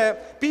those where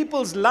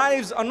people's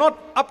lives are not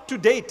up to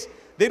date,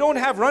 they don't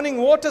have running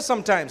water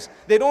sometimes,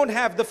 they don't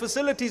have the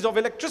facilities of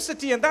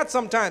electricity and that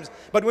sometimes.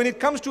 But when it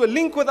comes to a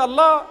link with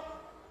Allah,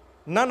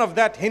 none of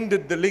that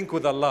hindered the link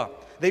with Allah.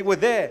 They were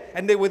there,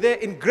 and they were there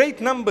in great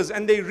numbers,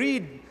 and they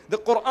read the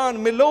Quran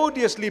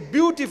melodiously,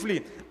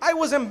 beautifully. I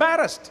was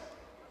embarrassed.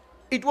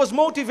 It was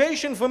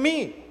motivation for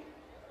me.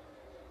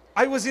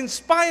 I was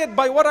inspired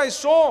by what I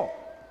saw.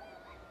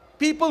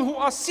 People who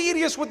are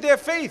serious with their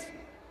faith.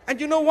 And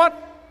you know what?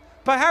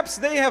 Perhaps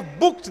they have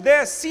booked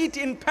their seat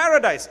in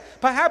paradise.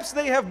 Perhaps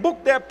they have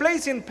booked their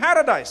place in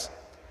paradise.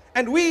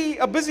 And we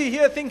are busy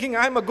here thinking,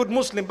 I'm a good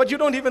Muslim, but you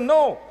don't even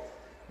know.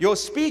 Your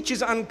speech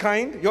is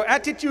unkind, your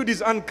attitude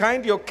is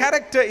unkind, your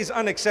character is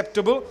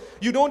unacceptable.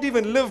 You don't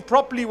even live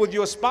properly with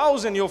your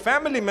spouse and your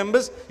family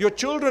members, your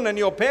children and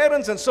your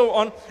parents and so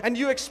on, and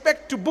you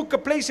expect to book a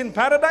place in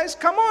paradise?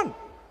 Come on.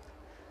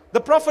 The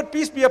Prophet,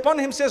 peace be upon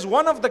him, says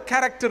one of the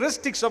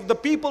characteristics of the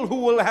people who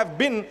will have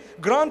been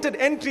granted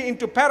entry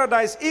into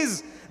paradise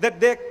is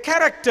that their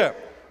character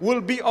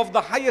will be of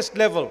the highest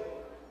level.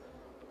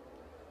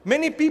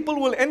 Many people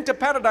will enter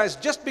paradise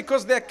just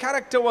because their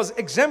character was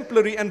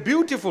exemplary and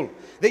beautiful.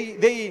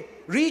 They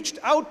reached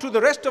out to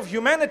the rest of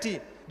humanity.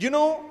 You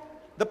know,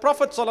 the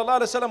Prophet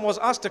ﷺ was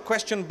asked a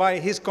question by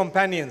his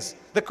companions.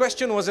 The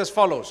question was as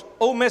follows: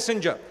 O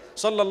Messenger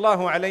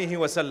sallallahu alaihi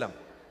wasallam,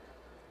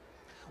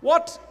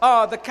 what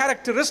are the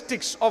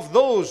characteristics of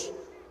those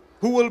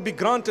who will be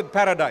granted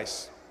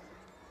paradise?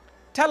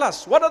 Tell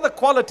us, what are the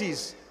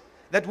qualities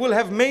that will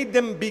have made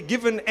them be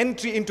given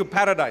entry into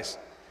paradise?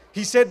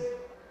 He said,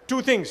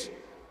 2 things: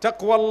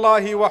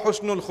 taqwallahi wa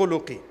husnul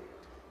khuluqi.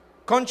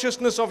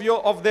 Consciousness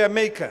of their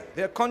maker.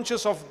 They are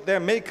conscious of their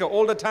maker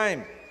all the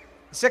time.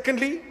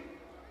 Secondly,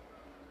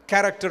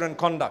 character and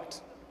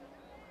conduct.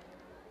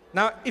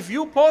 Now, if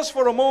you pause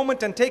for a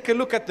moment and take a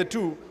look at the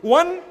 2,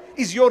 1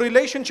 is your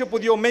relationship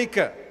with your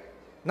maker.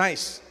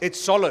 Nice,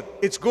 it's solid,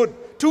 it's good.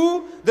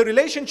 2, the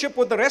relationship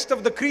with the rest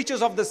of the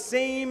creatures of the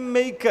same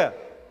maker.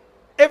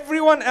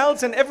 Everyone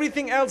else and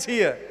everything else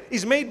here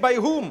is made by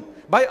whom?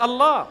 By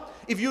Allah.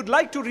 If you'd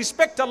like to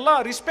respect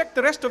Allah, respect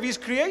the rest of His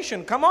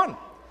creation. Come on.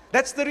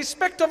 That's the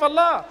respect of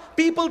Allah.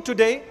 People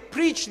today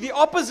preach the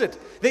opposite.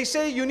 They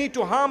say you need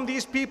to harm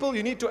these people,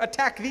 you need to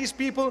attack these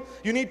people,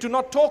 you need to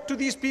not talk to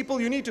these people,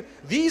 you need to...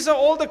 These are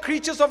all the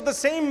creatures of the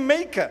same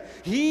maker.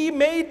 He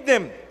made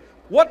them.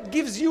 What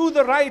gives you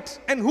the right,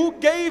 and who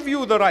gave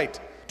you the right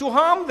to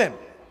harm them?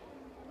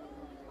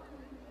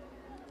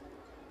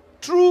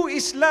 True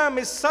Islam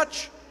is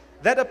such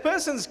that a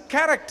person's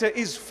character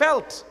is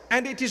felt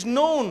and it is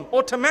known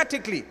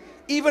automatically,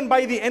 even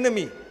by the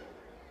enemy.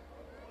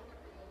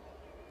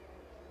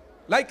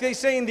 Like they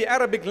say in the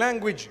Arabic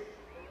language,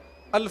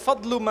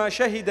 Al-fadlu ma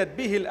shahidat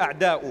bihi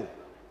al-a'da'u.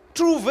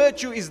 True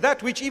virtue is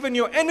that which even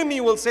your enemy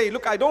will say,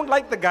 look, I don't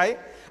like the guy,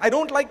 I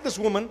don't like this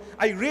woman,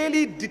 I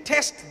really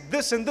detest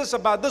this and this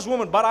about this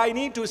woman, but I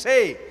need to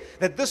say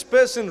that this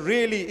person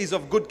really is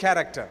of good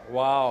character.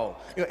 Wow.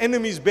 Your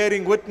enemy is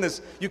bearing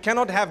witness. You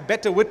cannot have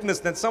better witness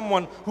than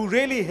someone who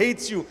really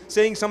hates you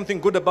saying something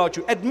good about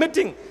you,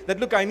 admitting that,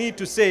 look, I need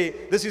to say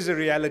this is a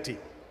reality.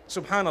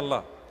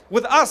 Subhanallah.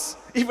 With us,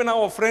 even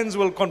our friends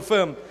will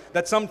confirm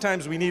that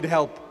sometimes we need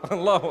help.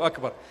 Allahu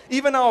Akbar.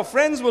 Even our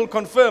friends will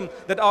confirm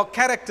that our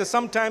character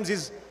sometimes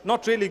is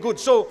not really good.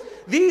 So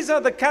these are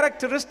the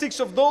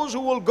characteristics of those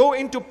who will go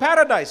into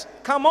paradise.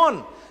 Come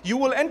on. You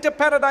will enter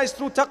paradise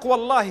through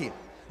taqwallahi.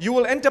 You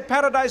will enter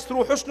paradise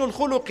through husnul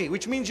khuluqi,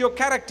 which means your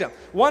character.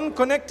 One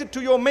connected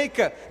to your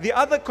maker, the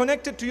other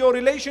connected to your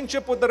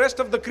relationship with the rest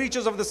of the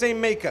creatures of the same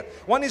maker.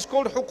 One is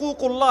called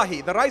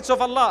huququllahi, the rights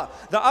of Allah.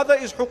 The other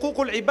is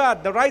huququl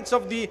ibad, the rights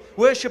of the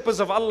worshippers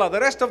of Allah,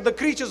 the rest of the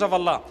creatures of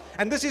Allah.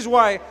 And this is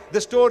why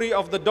the story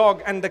of the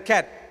dog and the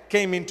cat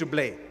came into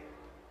play.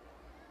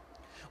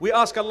 We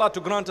ask Allah to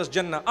grant us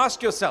Jannah.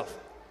 Ask yourself,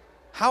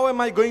 how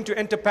am I going to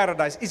enter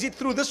paradise? Is it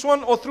through this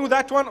one or through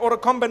that one or a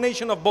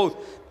combination of both?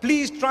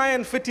 Please try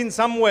and fit in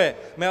somewhere.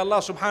 May Allah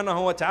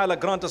subhanahu wa ta'ala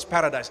grant us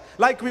paradise.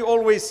 Like we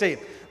always say,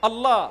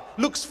 Allah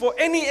looks for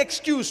any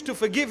excuse to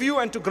forgive you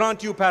and to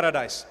grant you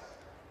paradise.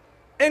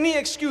 Any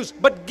excuse,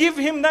 but give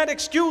Him that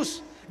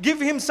excuse.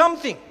 Give Him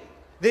something.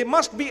 There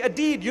must be a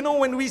deed. You know,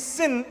 when we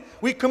sin,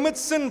 we commit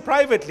sin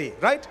privately,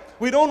 right?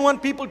 We don't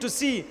want people to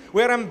see.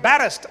 We're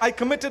embarrassed. I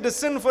committed a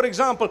sin, for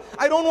example.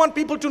 I don't want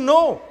people to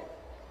know.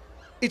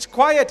 It's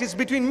quiet, it's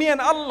between me and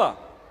Allah.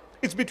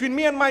 It's between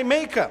me and my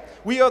maker.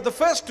 We are the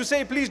first to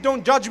say, please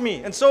don't judge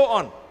me, and so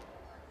on.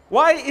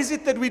 Why is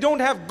it that we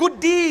don't have good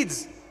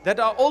deeds that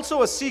are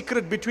also a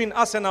secret between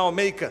us and our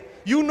maker?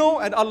 You know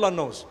and Allah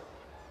knows.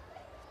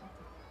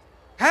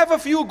 Have a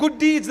few good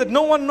deeds that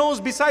no one knows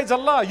besides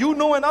Allah. You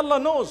know and Allah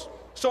knows.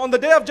 So on the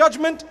day of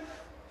judgment,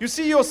 you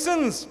see your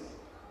sins,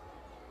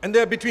 and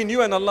they're between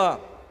you and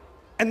Allah.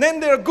 And then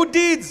there are good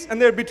deeds,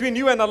 and they're between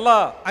you and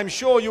Allah. I'm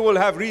sure you will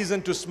have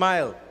reason to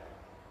smile.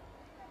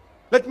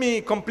 Let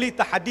me complete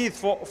the hadith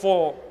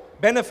for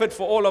benefit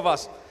for all of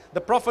us.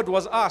 The Prophet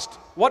was asked,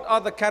 what are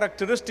the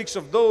characteristics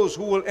of those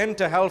who will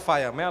enter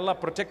hellfire? May Allah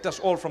protect us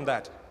all from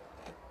that.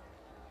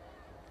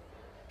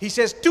 He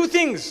says two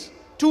things,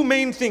 two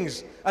main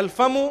things.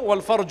 Al-famu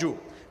wal-farju.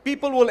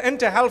 People will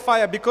enter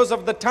hellfire because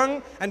of the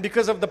tongue and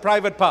because of the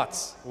private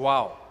parts.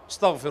 Wow.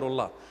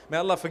 Astaghfirullah. May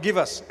Allah forgive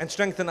us and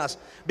strengthen us.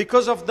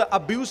 Because of the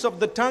abuse of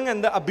the tongue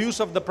and the abuse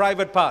of the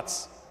private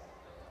parts.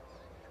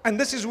 And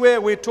this is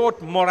where we're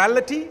taught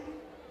morality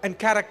and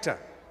character,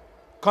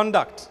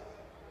 conduct.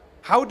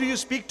 How do you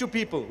speak to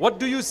people? What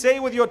do you say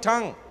with your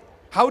tongue?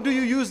 How do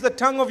you use the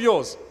tongue of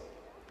yours?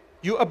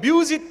 You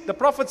abuse it. The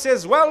Prophet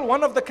says, well,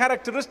 one of the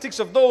characteristics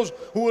of those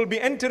who will be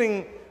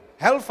entering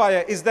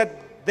hellfire is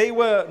that they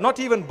were not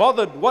even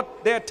bothered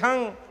what their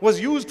tongue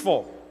was used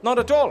for. Not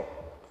at all.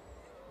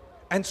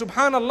 And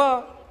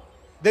subhanallah,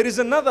 there is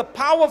another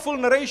powerful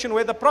narration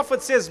where the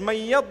Prophet says,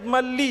 مَن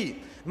يَضْمَن لِي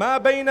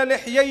مَا بَيْنَ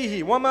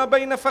لِحْيَيْهِ وَمَا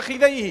بَيْنَ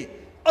فَخِذَيْهِ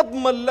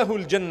أَضْمَن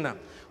لَهُ الْجَنَّةِ.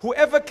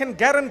 Whoever can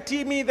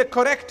guarantee me the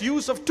correct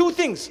use of two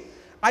things,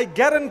 I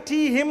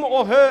guarantee him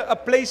or her a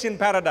place in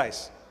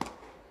paradise.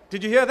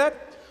 Did you hear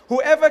that?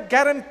 Whoever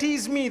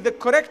guarantees me the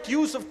correct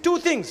use of two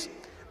things,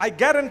 I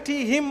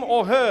guarantee him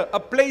or her a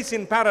place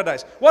in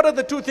paradise. What are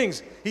the two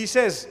things? He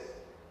says,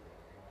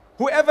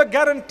 whoever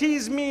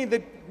guarantees me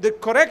the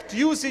correct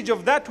usage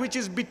of that which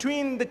is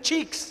between the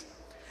cheeks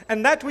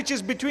and that which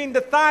is between the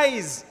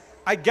thighs,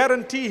 I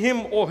guarantee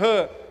him or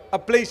her a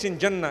place in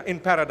Jannah, in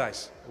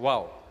paradise.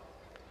 Wow.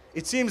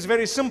 It seems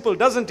very simple,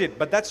 doesn't it?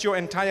 But that's your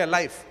entire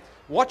life.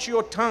 Watch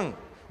your tongue.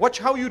 Watch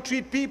how you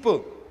treat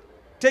people.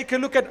 Take a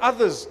look at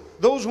others,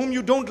 those whom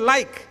you don't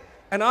like,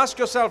 and ask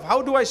yourself,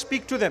 how do I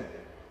speak to them?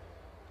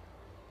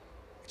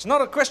 It's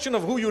not a question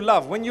of who you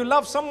love. When you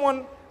love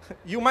someone,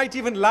 you might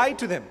even lie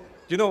to them.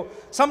 You know,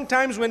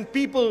 sometimes when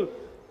people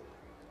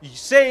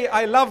say,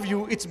 I love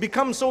you, it's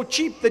become so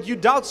cheap that you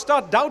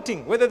start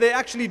doubting whether they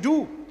actually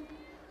do.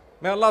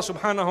 May Allah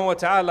subhanahu wa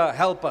ta'ala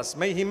help us.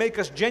 May He make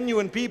us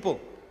genuine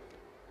people.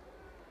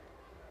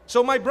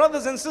 So my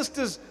brothers and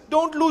sisters,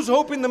 don't lose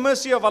hope in the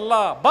mercy of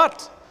Allah.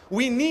 But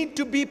we need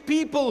to be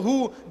people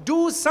who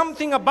do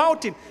something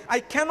about it. I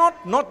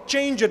cannot not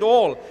change at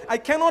all. I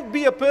cannot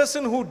be a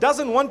person who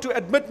doesn't want to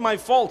admit my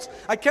faults.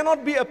 I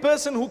cannot be a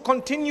person who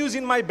continues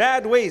in my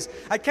bad ways.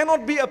 I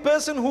cannot be a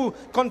person who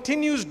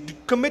continues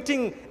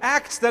committing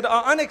acts that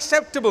are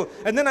unacceptable.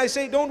 And then I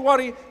say, don't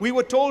worry, we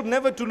were told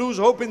never to lose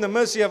hope in the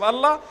mercy of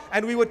Allah,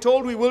 and we were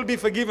told we will be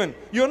forgiven.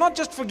 You're not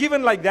just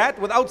forgiven like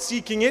that without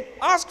seeking it.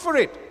 Ask for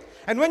it.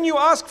 And when you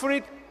ask for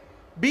it,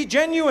 be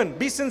genuine,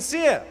 be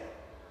sincere.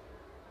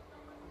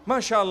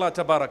 MashaAllah,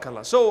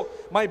 tabarakallah. So,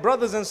 my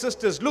brothers and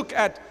sisters, look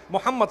at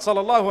Muhammad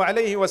sallallahu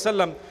alayhi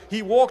wasallam.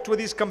 He walked with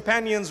his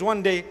companions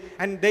one day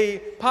and they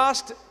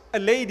passed a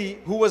lady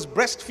who was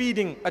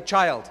breastfeeding a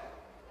child.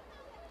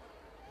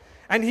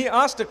 And he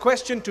asked a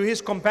question to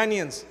his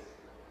companions.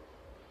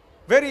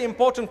 Very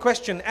important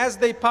question as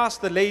they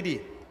passed the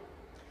lady.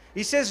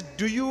 He says,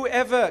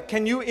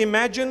 can you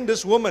imagine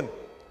this woman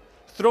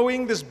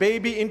throwing this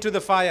baby into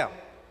the fire?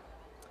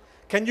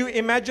 Can you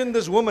imagine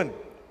this woman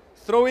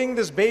throwing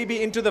this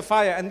baby into the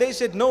fire? And they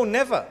said, no,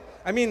 never.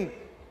 I mean,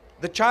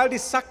 the child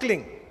is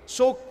suckling,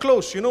 so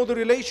close. You know the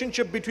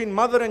relationship between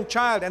mother and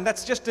child, and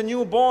that's just a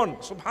newborn,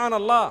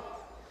 subhanallah.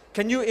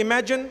 Can you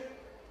imagine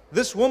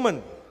this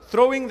woman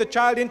throwing the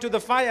child into the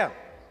fire?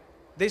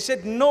 They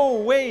said,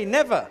 no way,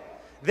 never.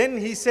 Then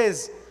he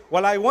says,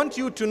 well, I want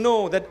you to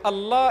know that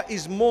Allah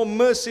is more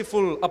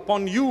merciful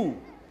upon you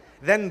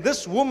than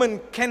this woman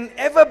can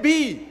ever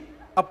be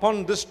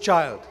upon this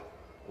child.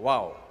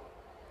 Wow.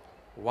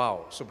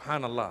 Wow,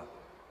 subhanallah.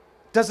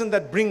 Doesn't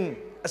that bring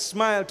a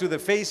smile to the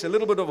face, a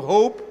little bit of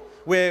hope,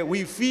 where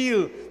we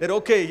feel that,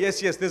 okay,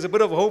 yes, there's a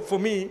bit of hope for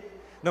me,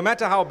 no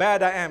matter how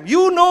bad I am.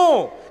 You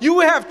know,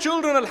 you have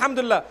children,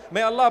 alhamdulillah.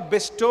 May Allah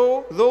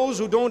bestow those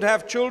who don't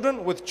have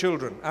children with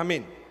children.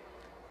 Ameen.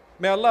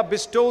 May Allah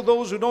bestow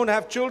those who don't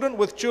have children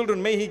with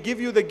children. May He give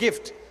you the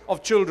gift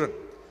of children.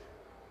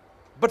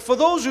 But for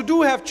those who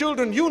do have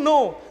children, you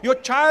know, your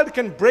child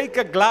can break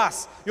a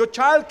glass. Your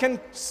child can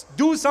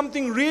do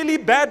something really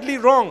badly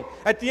wrong.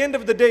 At the end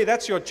of the day,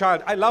 that's your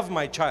child. I love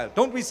my child.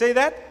 Don't we say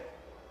that?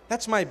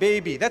 That's my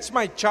baby. That's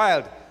my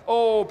child.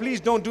 Oh, please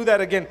don't do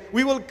that again.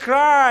 We will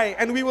cry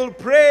and we will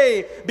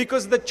pray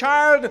because the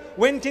child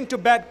went into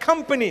bad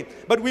company.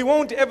 But we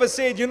won't ever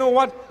say, you know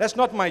what? That's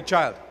not my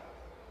child.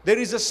 There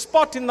is a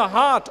spot in the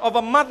heart of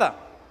a mother.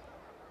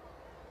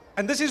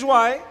 And this is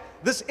why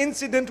this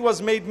incident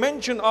was made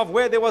mention of,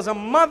 where there was a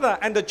mother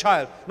and a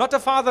child, not a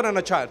father and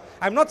a child.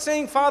 I'm not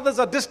saying fathers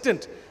are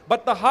distant,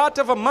 but the heart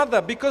of a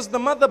mother, because the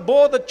mother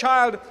bore the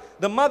child,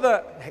 the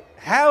mother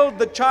held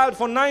the child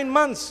for 9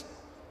 months,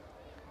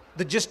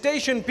 the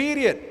gestation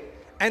period,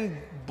 and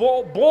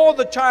bore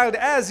the child,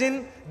 as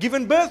in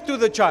given birth to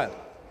the child.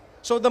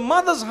 So the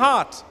mother's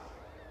heart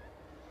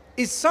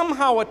is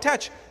somehow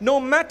attached. No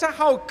matter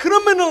how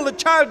criminal the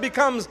child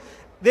becomes,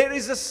 there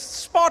is a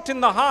spot in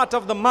the heart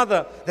of the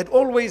mother that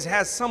always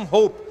has some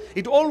hope.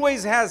 It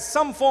always has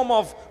some form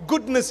of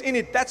goodness in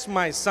it. That's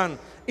my son.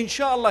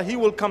 Inshallah, he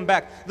will come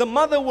back. The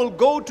mother will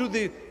go to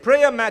the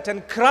prayer mat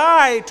and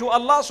cry to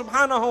Allah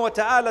subhanahu wa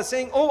ta'ala,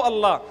 saying, oh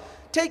Allah,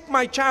 take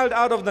my child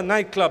out of the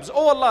nightclubs.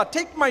 Oh Allah,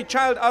 take my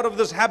child out of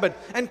this habit,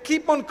 and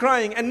keep on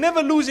crying and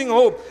never losing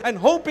hope, and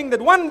hoping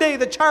that one day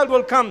the child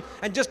will come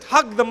and just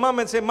hug the mom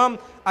and say, Mom,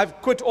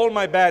 I've quit all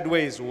my bad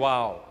ways.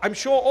 Wow. I'm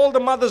sure all the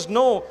mothers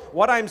know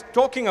what I'm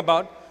talking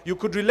about. You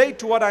could relate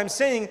to what I'm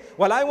saying.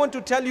 Well, I want to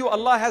tell you,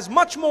 Allah has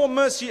much more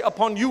mercy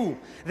upon you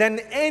than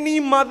any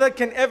mother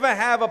can ever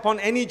have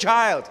upon any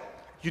child.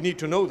 You need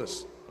to know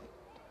this.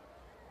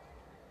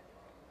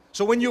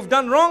 So when you've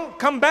done wrong,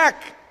 come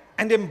back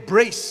and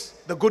embrace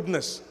the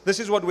goodness. This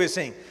is what we're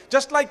saying.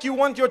 Just like you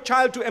want your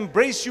child to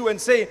embrace you and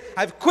say,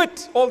 I've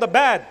quit all the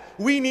bad,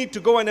 we need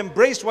to go and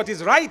embrace what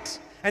is right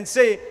and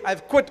say,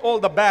 I've quit all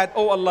the bad.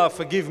 Oh Allah,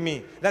 forgive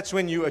me. That's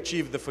when you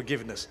achieve the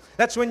forgiveness.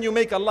 That's when you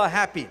make Allah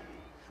happy.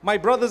 My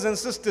brothers and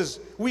sisters,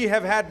 we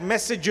have had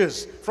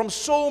messages from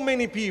so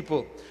many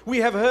people. We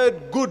have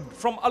heard good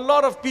from a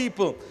lot of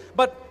people.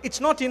 But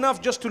it's not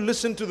enough just to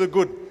listen to the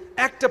good.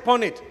 Act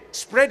upon it.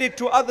 Spread it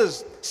to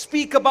others.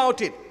 Speak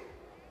about it.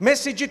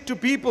 Message it to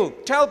people.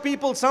 Tell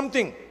people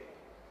something.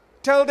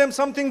 Tell them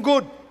something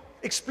good.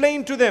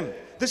 Explain to them.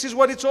 This is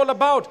what it's all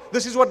about.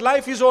 This is what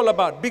life is all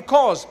about.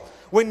 Because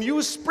when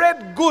you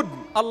spread good,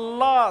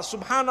 Allah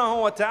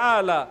subhanahu wa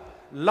ta'ala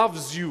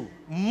loves you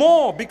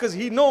more, because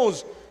He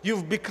knows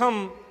you've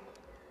become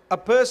a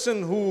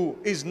person who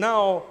is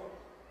now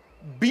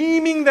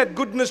beaming that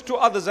goodness to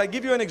others. I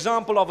give you an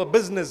example of a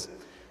business.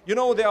 You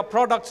know, there are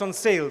products on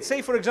sale.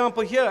 Say for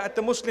example here at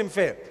the Muslim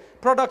fair,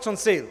 products on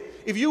sale.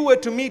 If you were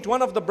to meet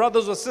one of the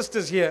brothers or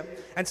sisters here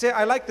and say,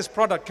 I like this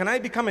product, can I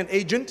become an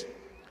agent?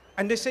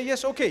 And they say,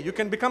 yes, okay, you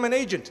can become an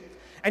agent.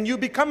 And you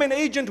become an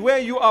agent where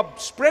you are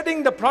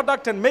spreading the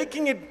product and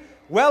making it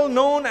well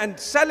known and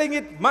selling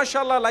it,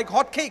 mashallah, like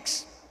hot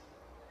cakes.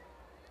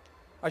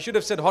 I should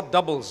have said hot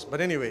doubles, but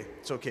anyway,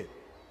 it's okay.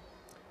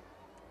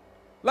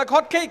 Like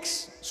hot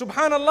cakes,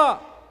 subhanallah.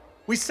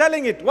 We're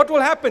selling it. What will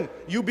happen?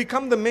 You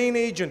become the main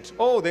agent.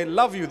 Oh, they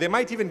love you. They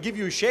might even give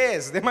you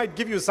shares. They might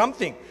give you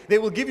something. They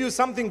will give you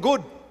something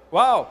good.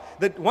 Wow.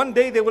 That one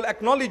day they will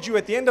acknowledge you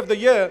at the end of the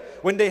year.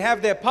 When they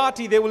have their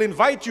party, they will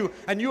invite you.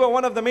 And you are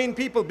one of the main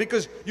people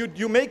because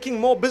you're making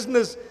more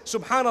business,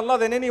 subhanallah,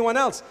 than anyone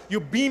else.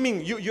 You're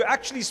beaming. You're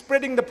actually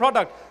spreading the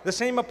product. The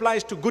same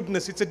applies to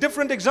goodness. It's a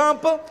different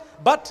example,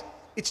 but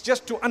it's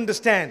just to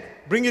understand.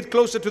 Bring it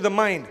closer to the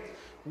mind.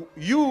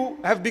 You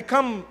have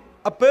become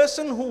a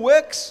person who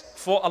works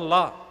for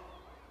Allah.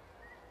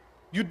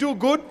 You do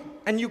good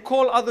and you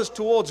call others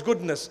towards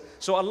goodness.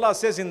 So Allah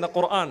says in the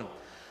Quran,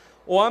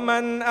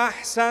 وَمَنْ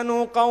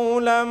أَحْسَنُ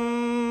قَوْلًا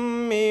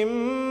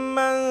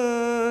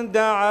مِّمَّنْ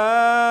دَعَا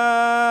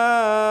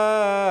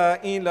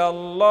إِلَى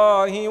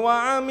اللَّهِ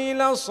وَعَمِلَ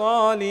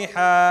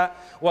صَالِحًا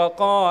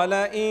وَقَالَ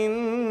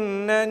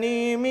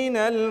إِنَّنِي مِنَ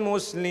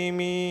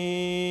الْمُسْلِمِينَ.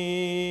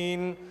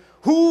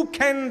 Who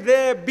can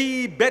there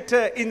be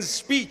better in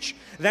speech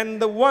than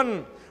the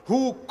one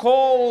who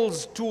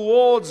calls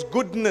towards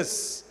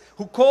goodness,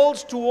 who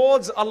calls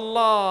towards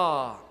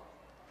Allah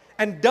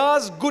and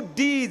does good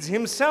deeds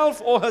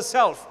himself or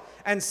herself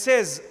and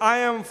says, I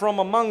am from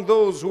among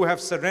those who have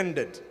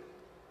surrendered.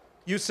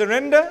 You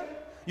surrender,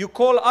 you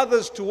call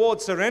others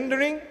towards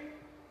surrendering.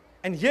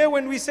 And here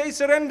when we say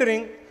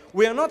surrendering,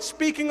 we are not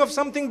speaking of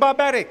something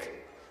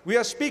barbaric. We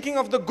are speaking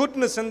of the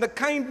goodness and the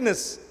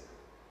kindness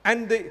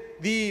and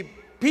the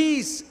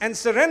peace and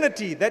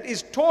serenity that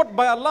is taught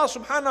by Allah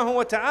subhanahu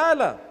wa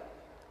ta'ala.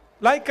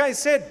 Like I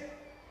said,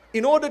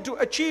 in order to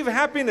achieve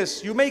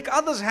happiness, you make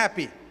others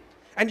happy.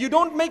 And you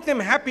don't make them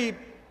happy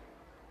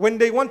when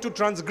they want to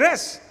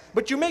transgress,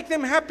 but you make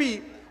them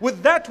happy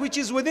with that which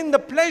is within the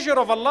pleasure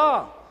of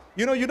Allah.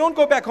 You know, you don't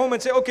go back home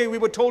and say, okay, we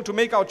were told to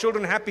make our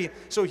children happy,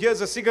 so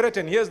here's a cigarette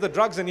and here's the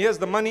drugs and here's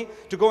the money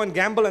to go and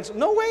gamble. And so,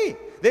 no way.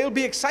 They'll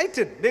be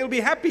excited. They'll be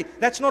happy.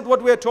 That's not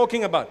what we're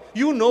talking about.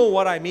 You know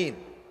what I mean.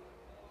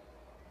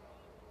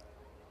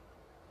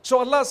 So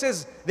Allah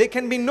says, there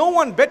can be no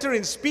one better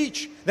in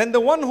speech than the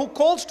one who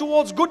calls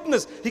towards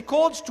goodness. He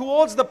calls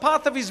towards the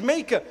path of his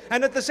maker.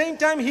 And at the same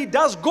time, he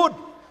does good.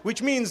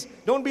 Which means,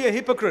 don't be a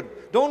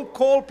hypocrite. Don't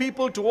call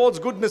people towards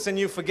goodness and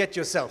you forget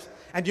yourself.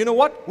 And you know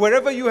what?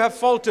 Wherever you have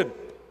faltered,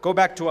 go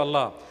back to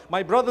Allah.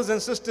 My brothers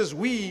and sisters,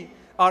 we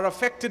are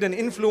affected and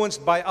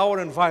influenced by our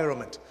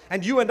environment.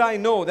 And you and I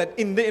know that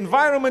in the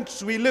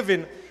environments we live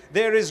in,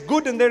 there is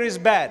good and there is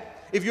bad.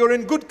 If you're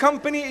in good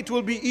company, it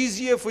will be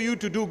easier for you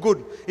to do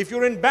good. If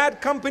you're in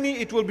bad company,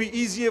 it will be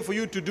easier for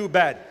you to do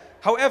bad.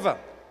 However,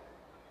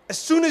 as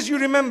soon as you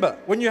remember,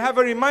 when you have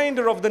a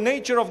reminder of the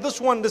nature of this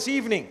one this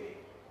evening,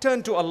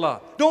 turn to Allah.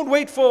 Don't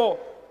wait for,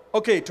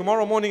 okay,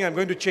 tomorrow morning I'm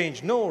going to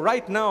change. No,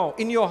 right now,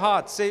 in your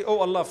heart, say, oh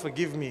Allah,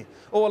 forgive me.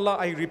 Oh Allah,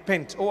 I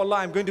repent. Oh Allah,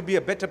 I'm going to be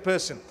a better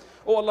person.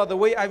 Oh Allah, the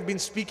way I've been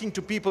speaking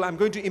to people, I'm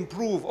going to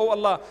improve. Oh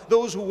Allah,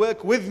 those who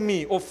work with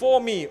me or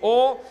for me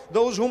or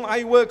those whom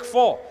I work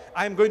for,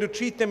 I'm going to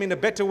treat them in a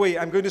better way.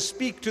 I'm going to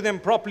speak to them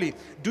properly.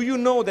 Do you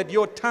know that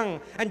your tongue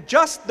and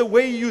just the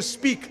way you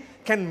speak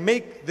can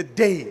make the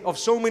day of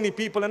so many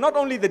people? And not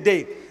only the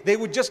day, they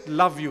would just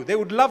love you. They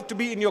would love to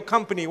be in your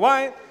company.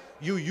 Why?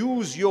 You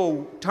use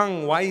your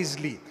tongue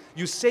wisely.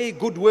 You say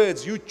good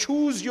words. You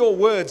choose your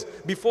words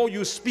before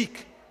you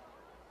speak.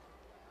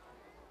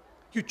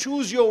 You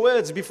choose your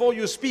words before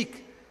you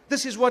speak.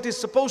 This is what is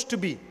supposed to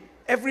be.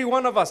 Every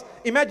one of us.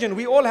 Imagine,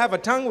 we all have a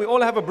tongue, we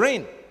all have a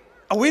brain.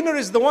 A winner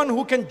is the one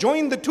who can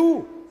join the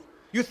two.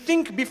 You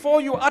think before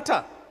you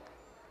utter.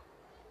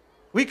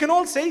 We can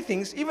all say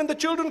things, even the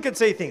children can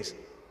say things.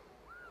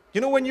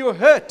 You know, when you're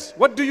hurt,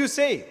 what do you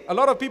say? A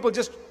lot of people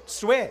just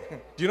swear.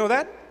 Do you know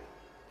that?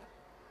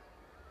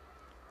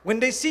 When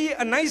they see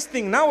a nice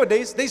thing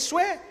nowadays, they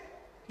swear.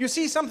 You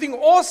see something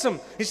awesome,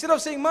 instead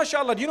of saying,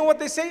 mashallah, do you know what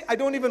they say? I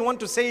don't even want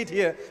to say it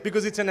here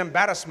because it's an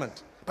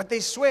embarrassment. But they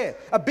swear,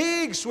 a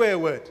big swear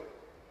word.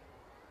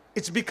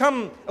 It's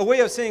become a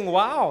way of saying,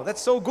 wow,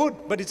 that's so good,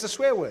 but it's a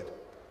swear word.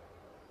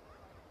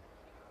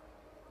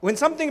 When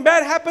something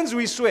bad happens,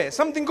 we swear.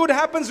 Something good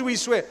happens, we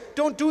swear.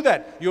 Don't do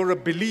that. You're a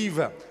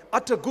believer.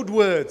 Utter good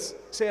words.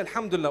 Say,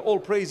 alhamdulillah, all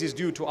praise is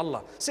due to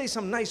Allah. Say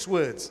some nice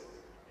words.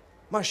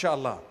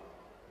 MashaAllah.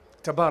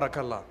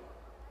 Tabarakallah.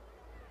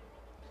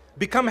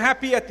 Become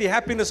happy at the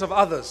happiness of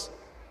others.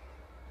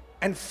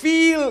 And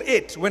feel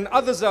it when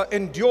others are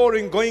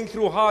enduring, going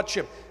through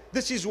hardship.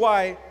 This is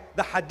why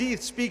the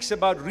hadith speaks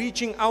about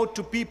reaching out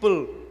to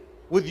people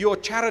with your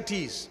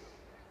charities.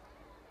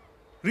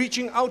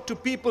 Reaching out to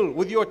people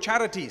with your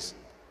charities.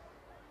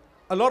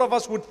 A lot of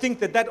us would think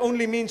that that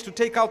only means to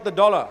take out the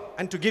dollar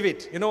and to give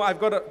it. You know, I've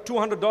got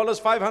 $200,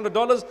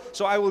 $500,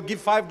 so I will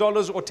give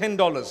 $5 or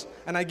 $10.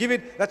 And I give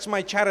it, that's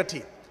my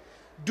charity.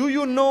 Do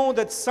you know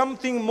that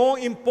something more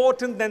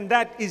important than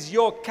that is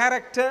your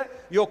character,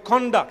 your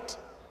conduct?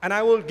 And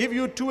I will give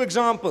you two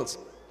examples.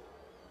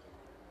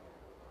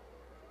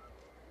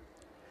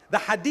 The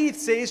hadith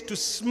says to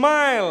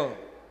smile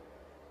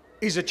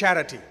is a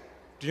charity.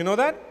 Do you know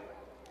that?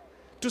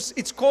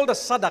 It's called a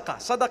sadaqah.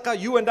 Sadaqah,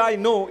 you and I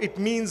know, it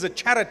means a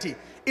charity.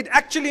 It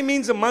actually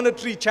means a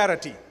monetary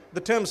charity.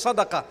 The term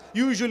sadaqah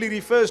usually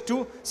refers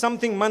to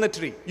something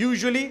monetary.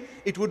 Usually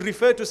it would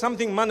refer to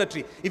something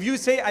monetary. If you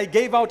say, I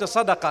gave out a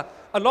sadaqah,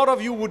 a lot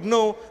of you would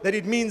know that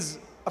it means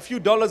a few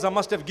dollars I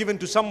must have given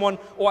to someone,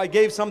 or I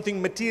gave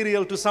something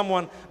material to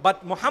someone.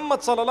 But Muhammad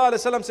sallallahu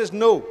alaihi wasallam says,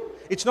 no,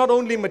 it's not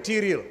only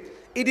material.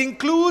 It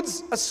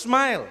includes a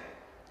smile.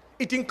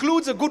 It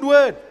includes a good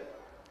word.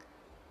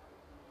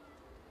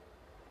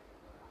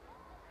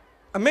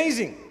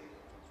 Amazing.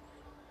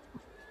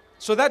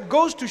 So that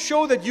goes to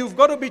show that you've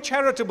got to be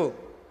charitable.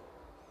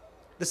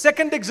 The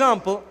second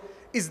example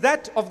is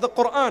that of the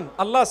Quran.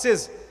 Allah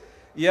says,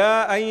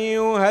 يا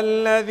أيها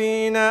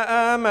الذين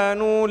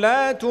آمنوا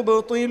لا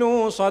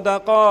تبطلوا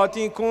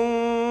صدقاتكم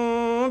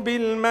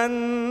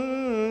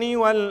بالمن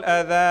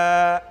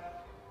والأذى.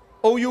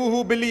 O you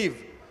who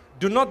believe,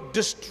 do not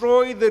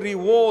destroy the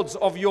rewards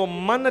of your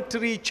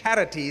monetary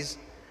charities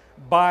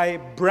by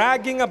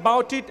bragging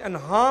about it and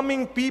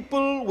harming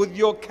people with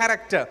your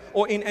character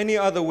or in any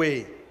other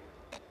way.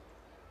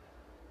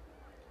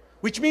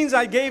 which means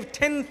I gave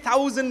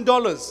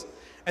 $10,000.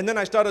 And then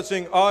I started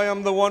saying, I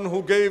am the one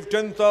who gave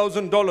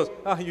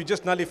 $10,000. You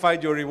just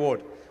nullified your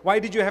reward. Why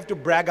did you have to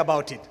brag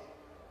about it?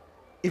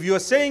 If you are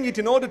saying it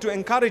in order to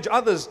encourage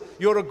others,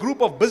 you're a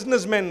group of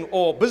businessmen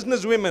or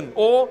businesswomen,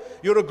 or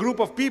you're a group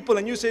of people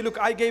and you say, look,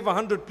 I gave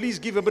 100, please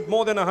give a bit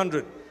more than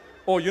 100.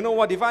 Or you know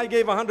what, if I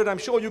gave 100, I'm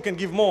sure you can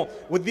give more.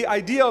 With the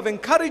idea of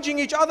encouraging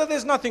each other,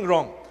 there's nothing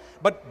wrong.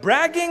 But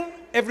bragging,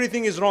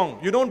 everything is wrong.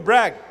 You don't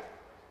brag.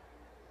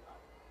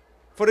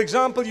 For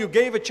example, you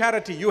gave a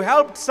charity, you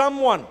helped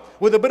someone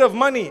with a bit of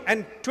money,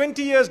 and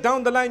 20 years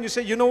down the line you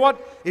say, you know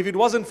what, if it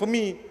wasn't for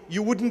me,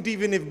 you wouldn't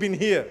even have been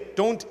here.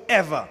 Don't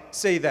ever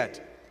say that.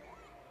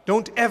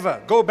 Don't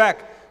ever go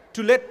back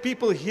to let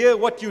people hear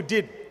what you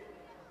did.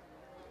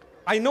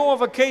 I know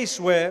of a case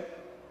where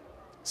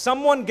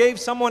someone gave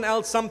someone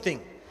else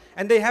something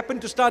and they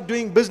happened to start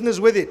doing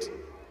business with it.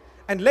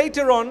 And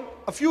later on,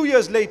 a few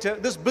years later,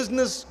 this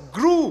business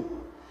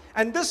grew.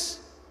 And this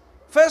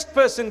first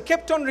person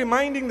kept on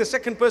reminding the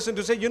second person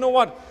to say, you know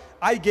what,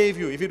 I gave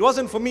you. If it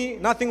wasn't for me,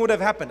 nothing would have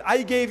happened.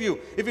 I gave you.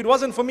 If it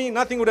wasn't for me,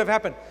 nothing would have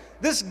happened.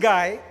 This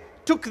guy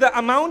took the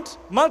amount,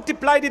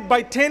 multiplied it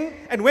by 10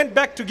 and went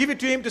back to give it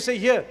to him to say,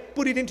 here,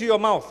 put it into your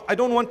mouth. I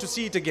don't want to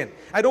see it again.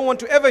 I don't want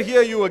to ever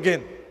hear you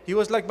again. He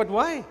was like, but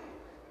why?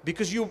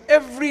 Because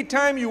every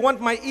time you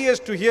want my ears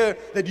to hear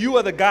that you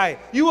are the guy.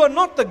 You are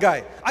not the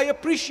guy. I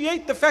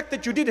appreciate the fact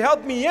that you did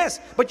help me, yes,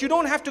 but you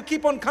don't have to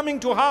keep on coming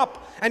to harp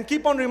and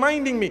keep on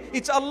reminding me.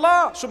 It's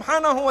Allah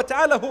subhanahu wa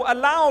ta'ala who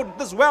allowed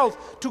this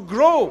wealth to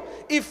grow.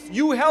 If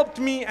you helped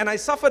me and I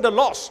suffered a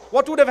loss,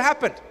 what would have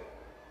happened?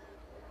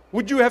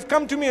 Would you have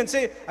come to me and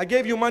say, I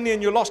gave you money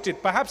and you lost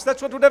it? Perhaps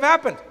that's what would have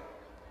happened.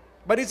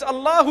 But it's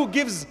Allah who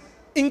gives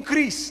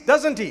increase,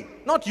 doesn't He?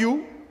 Not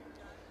you.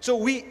 So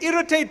we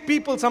irritate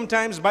people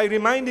sometimes by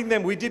reminding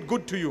them, we did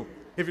good to you.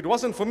 If it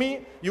wasn't for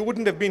me, you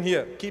wouldn't have been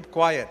here. Keep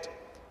quiet.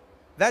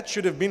 That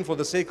should have been for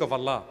the sake of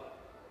Allah.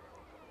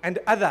 And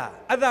adha.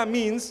 Adha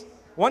means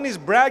one is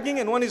bragging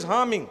and one is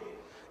harming.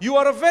 You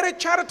are a very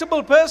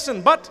charitable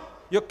person, but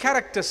your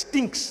character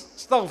stinks.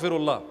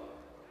 Astaghfirullah.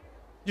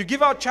 You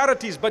give out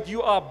charities, but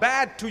you are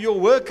bad to your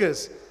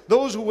workers,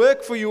 those who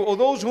work for you or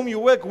those whom you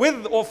work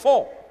with or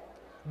for.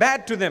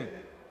 Bad to them.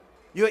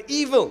 You're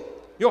evil.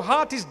 Your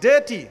heart is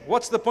dirty.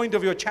 What's the point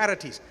of your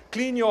charities?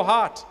 Clean your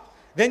heart.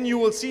 Then you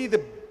will see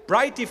the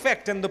bright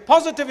effect and the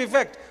positive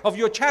effect of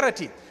your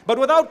charity. But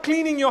without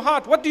cleaning your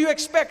heart, what do you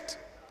expect?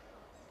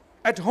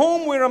 At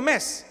home we're a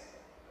mess.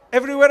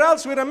 Everywhere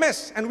else we're a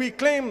mess. And we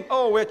claim,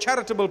 oh, we're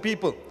charitable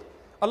people.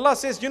 Allah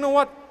says, you know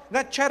what?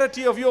 That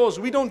charity of yours,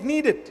 we don't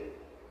need it.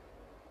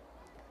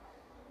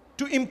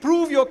 To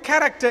improve your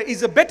character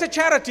is a better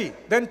charity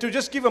than to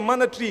just give a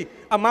monetary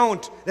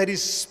amount that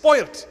is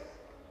spoilt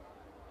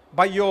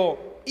by your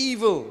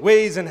evil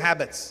ways and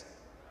habits.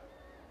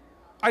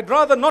 I'd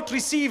rather not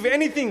receive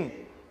anything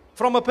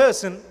from a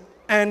person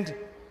and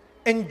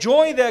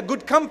enjoy their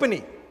good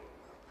company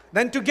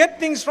than to get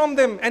things from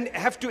them and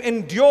have to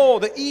endure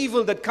the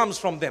evil that comes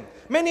from them.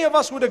 Many of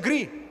us would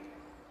agree.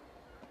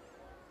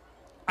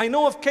 I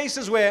know of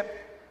cases where,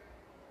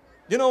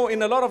 you know,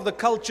 in a lot of the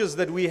cultures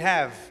that we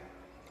have,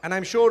 and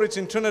I'm sure it's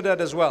in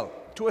Trinidad as well,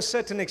 to a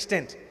certain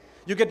extent,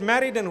 you get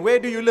married and where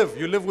do you live?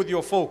 You live with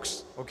your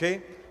folks,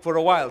 okay, for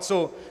a while.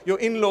 So your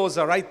in-laws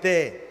are right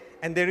there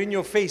and they're in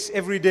your face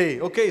every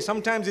day. Okay,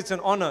 sometimes it's an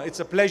honor, it's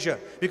a pleasure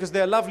because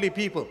they're lovely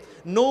people.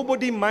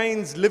 Nobody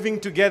minds living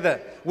together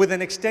with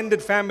an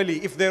extended family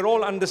if they're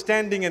all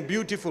understanding and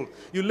beautiful.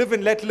 You live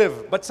and let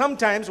live. But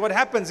sometimes what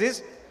happens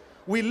is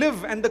we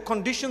live and the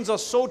conditions are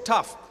so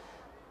tough.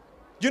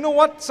 You know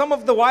what? Some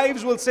of the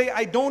wives will say,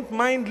 I don't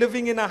mind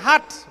living in a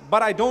hut,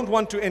 but I don't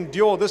want to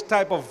endure this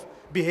type of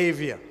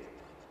behavior.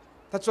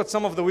 That's what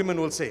some of the women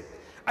will say.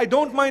 I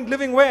don't mind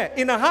living where?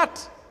 In a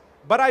hut,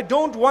 but I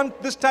don't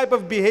want this type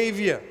of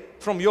behavior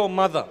from your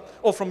mother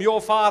or from your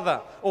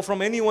father or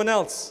from anyone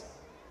else.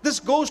 This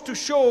goes to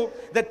show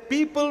that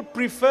people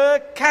prefer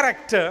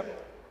character,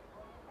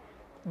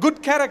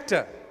 good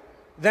character,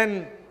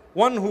 than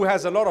one who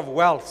has a lot of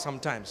wealth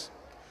sometimes.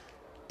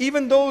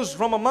 Even those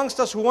from amongst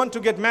us who want to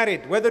get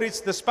married, whether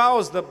it's the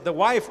spouse, the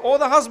wife or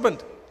the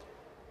husband,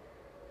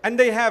 and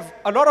they have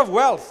a lot of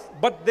wealth,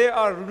 but they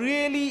are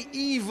really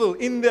evil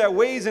in their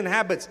ways and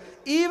habits.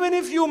 Even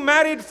if you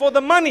married for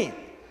the money,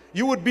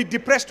 you would be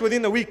depressed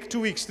within a week,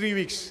 2 weeks, 3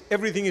 weeks.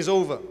 Everything is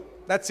over.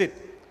 That's it.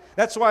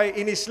 That's why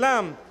in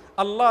Islam,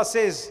 Allah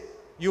says,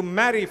 you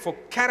marry for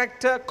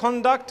character,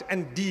 conduct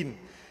and deen.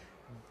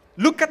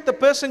 Look at the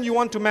person you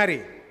want to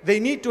marry.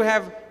 They need to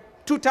have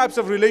two types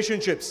of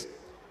relationships.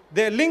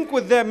 Their link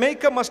with their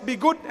maker must be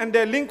good and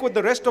their link with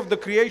the rest of the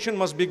creation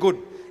must be good.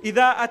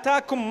 إِذَا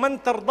أَتَاكُمْ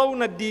مَنْ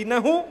تَرْضَوْنَ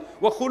دِينَهُ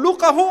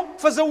وَخُلُقَهُ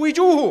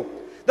فَزَوِّجُوهُ.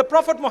 The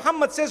Prophet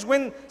Muhammad says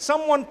when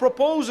someone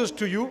proposes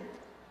to you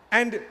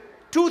and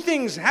two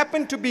things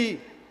happen to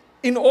be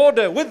in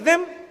order with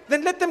them,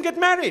 then let them get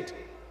married.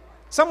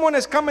 Someone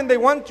has come and they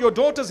want your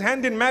daughter's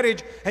hand in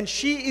marriage and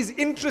she is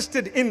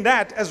interested in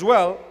that as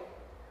well.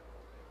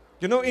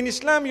 You know, in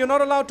Islam you're not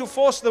allowed to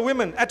force the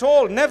women at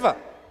all, never.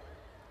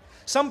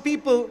 Some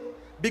people,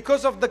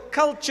 because of the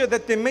culture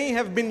that they may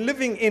have been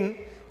living in,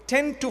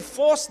 tend to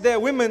force their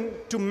women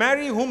to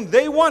marry whom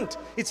they want.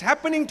 It's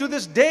happening to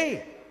this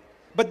day.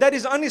 But that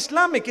is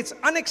un-Islamic. It's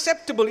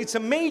unacceptable. It's a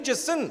major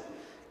sin.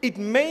 It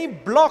may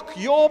block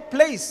your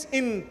place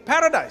in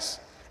paradise.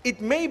 It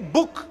may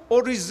book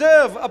or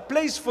reserve a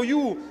place for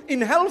you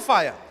in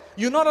hellfire.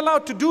 You're not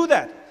allowed to do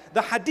that.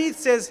 The hadith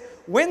says,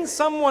 when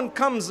someone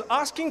comes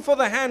asking for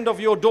the hand of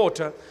your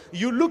daughter,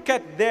 you look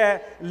at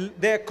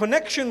their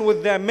connection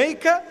with their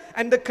maker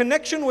and the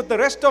connection with the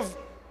rest of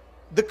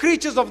the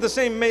creatures of the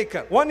same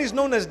maker. One is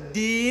known as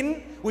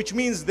deen, which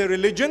means the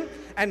religion,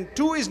 and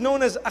two is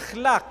known as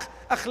akhlaq.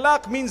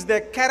 Akhlaq means their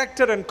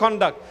character and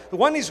conduct.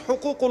 One is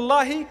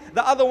huququllahi,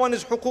 the other one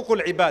is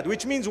huququl ibad,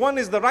 which means one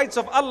is the rights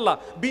of Allah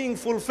being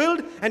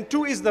fulfilled, and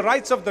two is the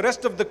rights of the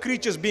rest of the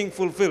creatures being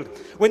fulfilled.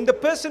 When the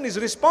person is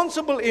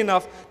responsible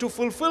enough to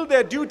fulfill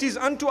their duties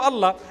unto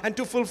Allah and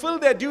to fulfill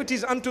their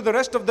duties unto the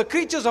rest of the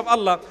creatures of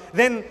Allah,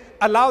 then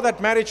allow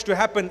that marriage to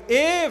happen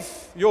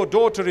if your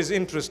daughter is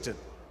interested.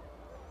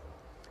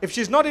 If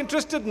she's not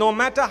interested, no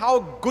matter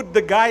how good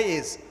the guy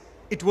is,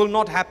 it will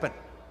not happen.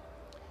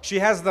 She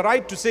has the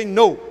right to say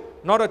no,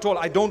 not at all,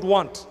 I don't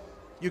want.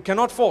 You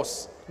cannot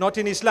force, not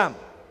in Islam.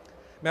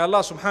 May Allah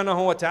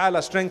subhanahu wa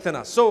ta'ala strengthen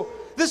us. So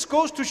this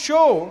goes to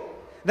show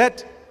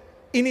that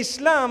in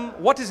Islam,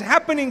 what is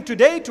happening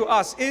today to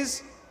us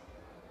is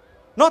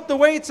not the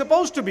way it's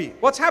supposed to be.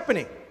 What's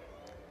happening?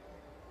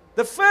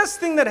 The first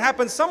thing that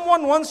happens,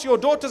 someone wants your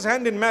daughter's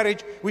hand in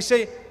marriage, we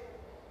say,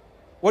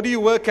 what do you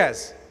work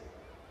as?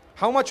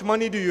 How much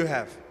money do you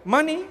have?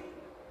 Money?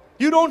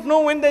 You don't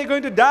know when they're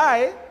going to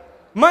die.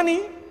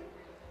 Money?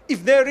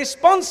 If they're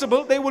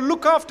responsible, they will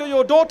look after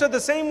your daughter the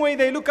same way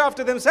they look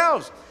after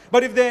themselves.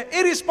 But if they're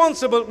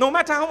irresponsible, no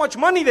matter how much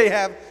money they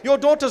have, your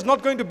daughter's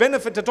not going to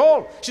benefit at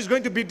all. She's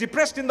going to be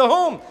depressed in the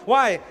home.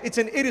 Why? It's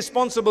an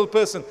irresponsible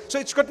person. So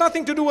it's got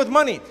nothing to do with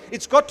money.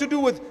 It's got to do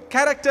with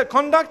character,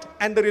 conduct,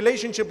 and the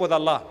relationship with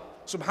Allah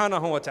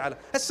subhanahu wa ta'ala.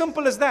 As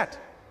simple as that.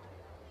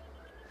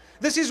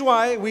 This is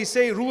why we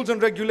say rules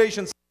and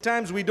regulations.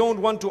 Sometimes we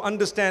don't want to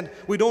understand,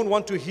 we don't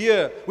want to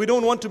hear, we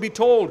don't want to be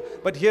told.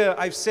 But here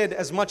I've said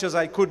as much as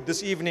I could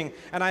this evening,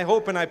 and I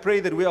hope and I pray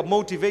that we are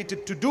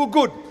motivated to do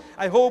good.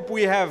 I hope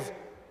we have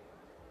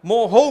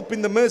more hope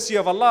in the mercy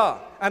of Allah,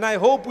 and I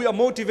hope we are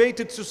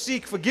motivated to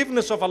seek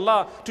forgiveness of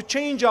Allah, to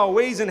change our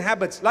ways and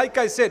habits. Like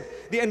I said,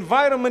 the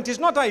environment is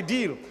not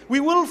ideal.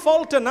 We will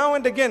falter now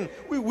and again.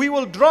 We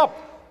will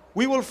drop,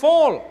 we will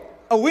fall.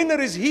 A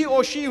winner is he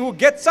or she who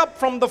gets up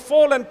from the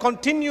fall and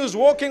continues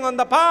walking on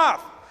the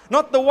path.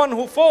 Not the one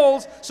who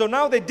falls, so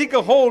now they dig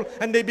a hole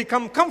and they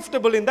become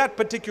comfortable in that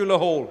particular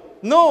hole.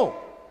 No.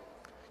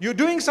 You're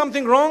doing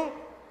something wrong,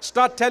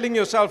 start telling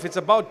yourself, it's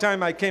about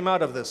time I came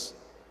out of this.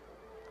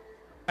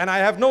 And I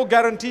have no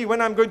guarantee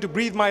when I'm going to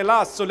breathe my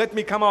last, so let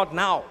me come out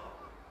now.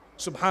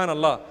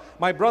 Subhanallah.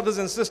 My brothers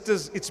and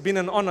sisters, it's been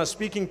an honor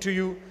speaking to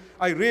you.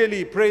 I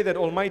really pray that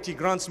Almighty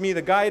grants me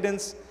the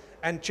guidance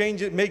and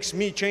makes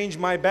me change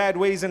my bad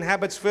ways and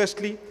habits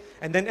firstly,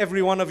 and then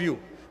every one of you.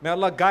 May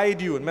Allah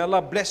guide you and may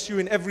Allah bless you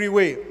in every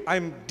way.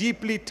 I'm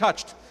deeply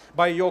touched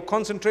by your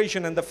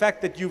concentration and the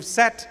fact that you've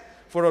sat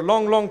for a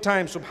long, long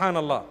time,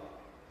 subhanallah.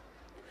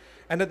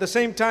 And at the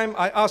same time,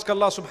 I ask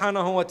Allah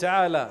subhanahu wa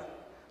ta'ala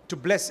to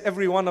bless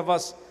every one of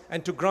us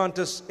and to grant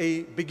us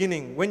a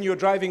beginning. When you're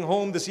driving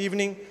home this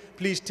evening,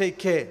 please take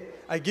care.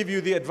 I give you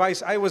the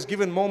advice I was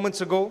given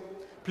moments ago.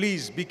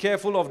 Please be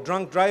careful of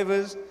drunk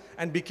drivers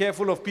and be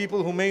careful of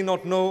people who may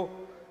not know.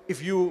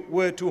 If you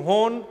were to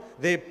horn,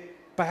 they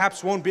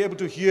perhaps won't be able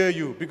to hear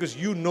you because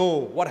you know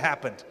what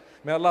happened.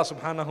 May Allah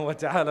subhanahu wa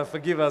ta'ala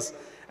forgive us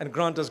and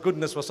grant us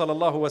goodness. Wa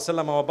sallallahu wa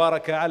sallam wa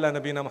baraka ala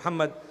nabina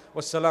Muhammad.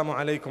 Wassalamu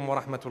alaikum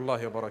wa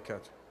rahmatullahi wa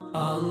barakatuh.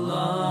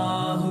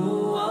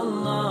 Allahu,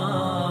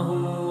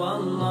 Allahu,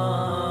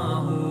 Allahu.